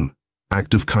reflection,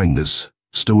 act of kindness,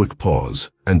 Stoic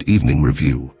pause, and evening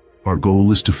review. Our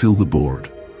goal is to fill the board,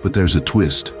 but there's a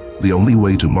twist. The only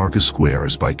way to mark a square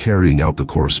is by carrying out the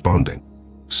corresponding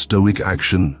Stoic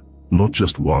action, not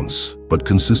just once, but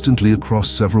consistently across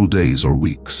several days or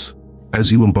weeks.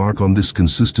 As you embark on this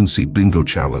consistency bingo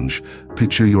challenge,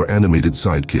 picture your animated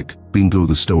sidekick, Bingo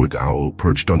the Stoic owl,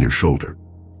 perched on your shoulder.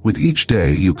 With each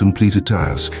day you complete a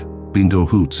task, Bingo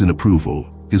hoots in approval,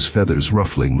 his feathers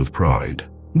ruffling with pride.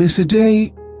 Miss a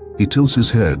day? He tilts his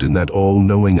head in that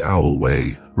all-knowing owl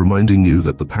way, reminding you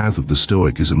that the path of the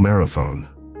Stoic is a marathon,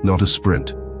 not a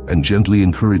sprint, and gently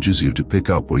encourages you to pick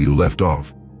up where you left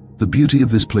off. The beauty of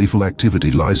this playful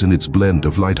activity lies in its blend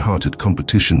of light-hearted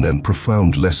competition and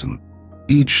profound lesson.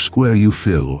 Each square you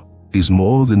fill is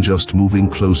more than just moving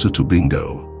closer to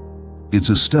bingo. It's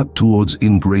a step towards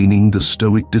ingraining the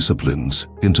Stoic disciplines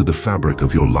into the fabric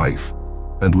of your life.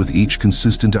 And with each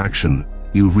consistent action,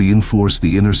 you reinforce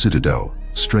the inner citadel,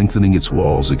 strengthening its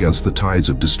walls against the tides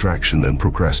of distraction and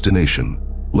procrastination.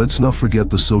 Let's not forget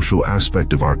the social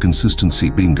aspect of our consistency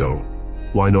bingo.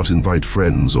 Why not invite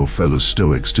friends or fellow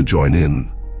Stoics to join in?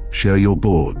 Share your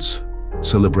boards,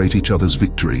 celebrate each other's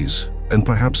victories, and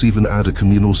perhaps even add a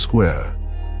communal square.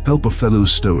 Help a fellow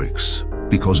Stoics,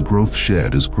 because growth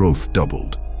shared is growth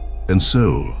doubled. And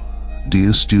so,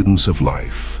 dear students of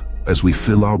life, as we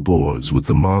fill our boards with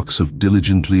the marks of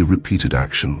diligently repeated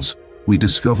actions, we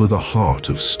discover the heart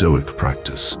of Stoic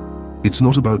practice. It's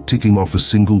not about ticking off a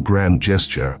single grand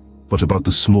gesture, but about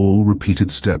the small, repeated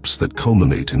steps that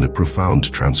culminate in a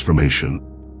profound transformation.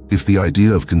 If the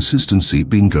idea of consistency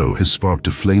bingo has sparked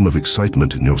a flame of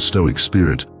excitement in your Stoic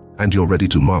spirit, and you're ready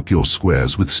to mark your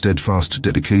squares with steadfast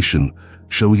dedication,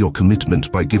 show your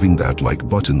commitment by giving that like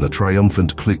button a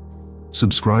triumphant click.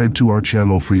 Subscribe to our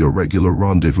channel for your regular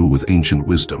rendezvous with ancient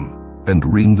wisdom,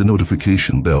 and ring the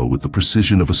notification bell with the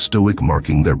precision of a Stoic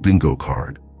marking their bingo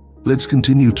card. Let's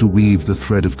continue to weave the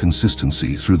thread of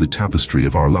consistency through the tapestry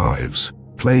of our lives,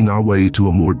 playing our way to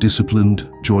a more disciplined,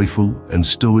 joyful, and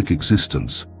Stoic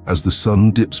existence as the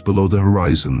sun dips below the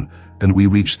horizon and we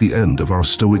reach the end of our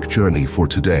Stoic journey for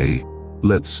today.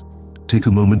 Let's take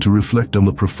a moment to reflect on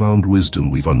the profound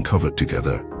wisdom we've uncovered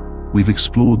together. We've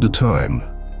explored the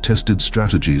time-tested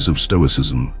strategies of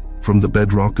Stoicism, from the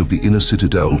bedrock of the Inner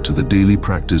Citadel to the daily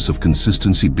practice of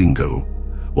consistency bingo,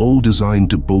 all designed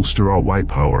to bolster our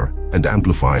willpower and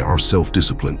amplify our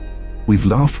self-discipline. We've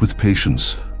laughed with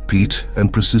patience, Pete,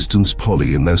 and persistence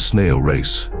Polly in their snail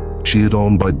race, cheered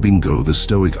on by Bingo the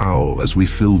Stoic owl as we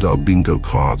filled our bingo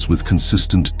cards with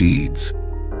consistent deeds.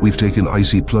 We've taken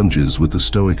icy plunges with the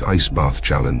Stoic ice bath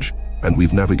challenge, and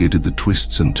we've navigated the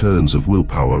twists and turns of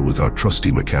willpower with our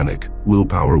trusty mechanic,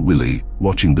 Willpower Willie,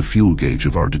 watching the fuel gauge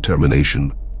of our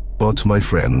determination. But my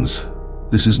friends,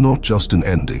 this is not just an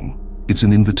ending. It's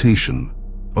an invitation,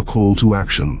 a call to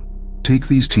action. Take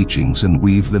these teachings and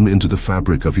weave them into the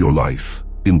fabric of your life.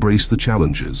 Embrace the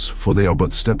challenges, for they are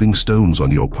but stepping stones on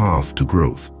your path to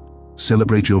growth.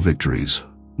 Celebrate your victories,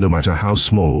 no matter how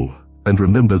small, and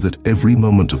remember that every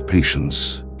moment of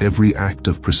patience, every act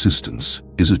of persistence,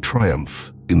 is a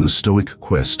triumph in the Stoic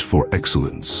quest for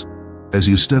excellence. As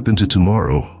you step into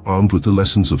tomorrow, armed with the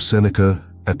lessons of Seneca,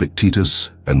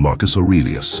 Epictetus, and Marcus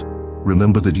Aurelius,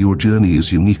 remember that your journey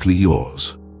is uniquely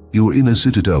yours. Your inner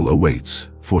citadel awaits,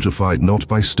 fortified not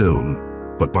by stone,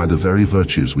 but by the very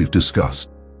virtues we've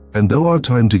discussed. And though our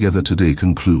time together today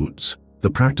concludes, the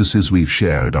practices we've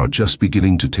shared are just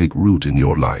beginning to take root in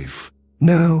your life.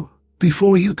 Now,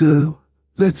 before you go,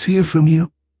 let's hear from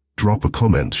you. Drop a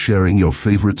comment sharing your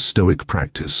favorite Stoic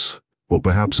practice, or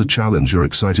perhaps a challenge you're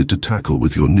excited to tackle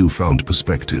with your newfound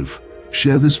perspective.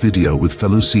 Share this video with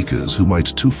fellow seekers who might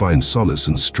too find solace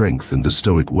and strength in the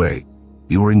Stoic way.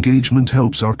 Your engagement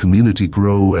helps our community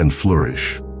grow and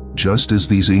flourish, just as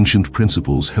these ancient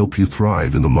principles help you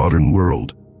thrive in the modern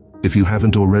world. If you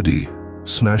haven't already,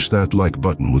 smash that like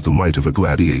button with the might of a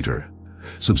gladiator.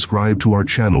 Subscribe to our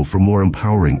channel for more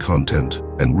empowering content,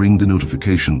 and ring the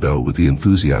notification bell with the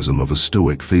enthusiasm of a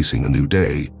Stoic facing a new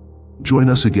day. Join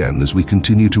us again as we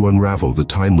continue to unravel the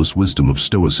timeless wisdom of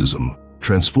Stoicism,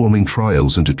 transforming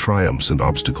trials into triumphs and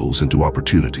obstacles into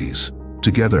opportunities.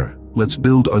 Together, let's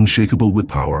build unshakable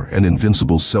willpower and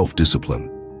invincible self-discipline.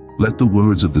 Let the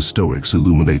words of the Stoics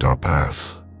illuminate our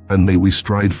path, and may we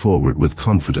stride forward with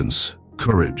confidence,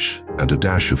 courage, and a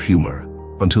dash of humor.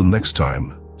 Until next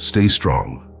time, stay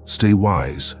strong, stay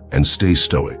wise, and stay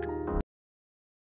Stoic.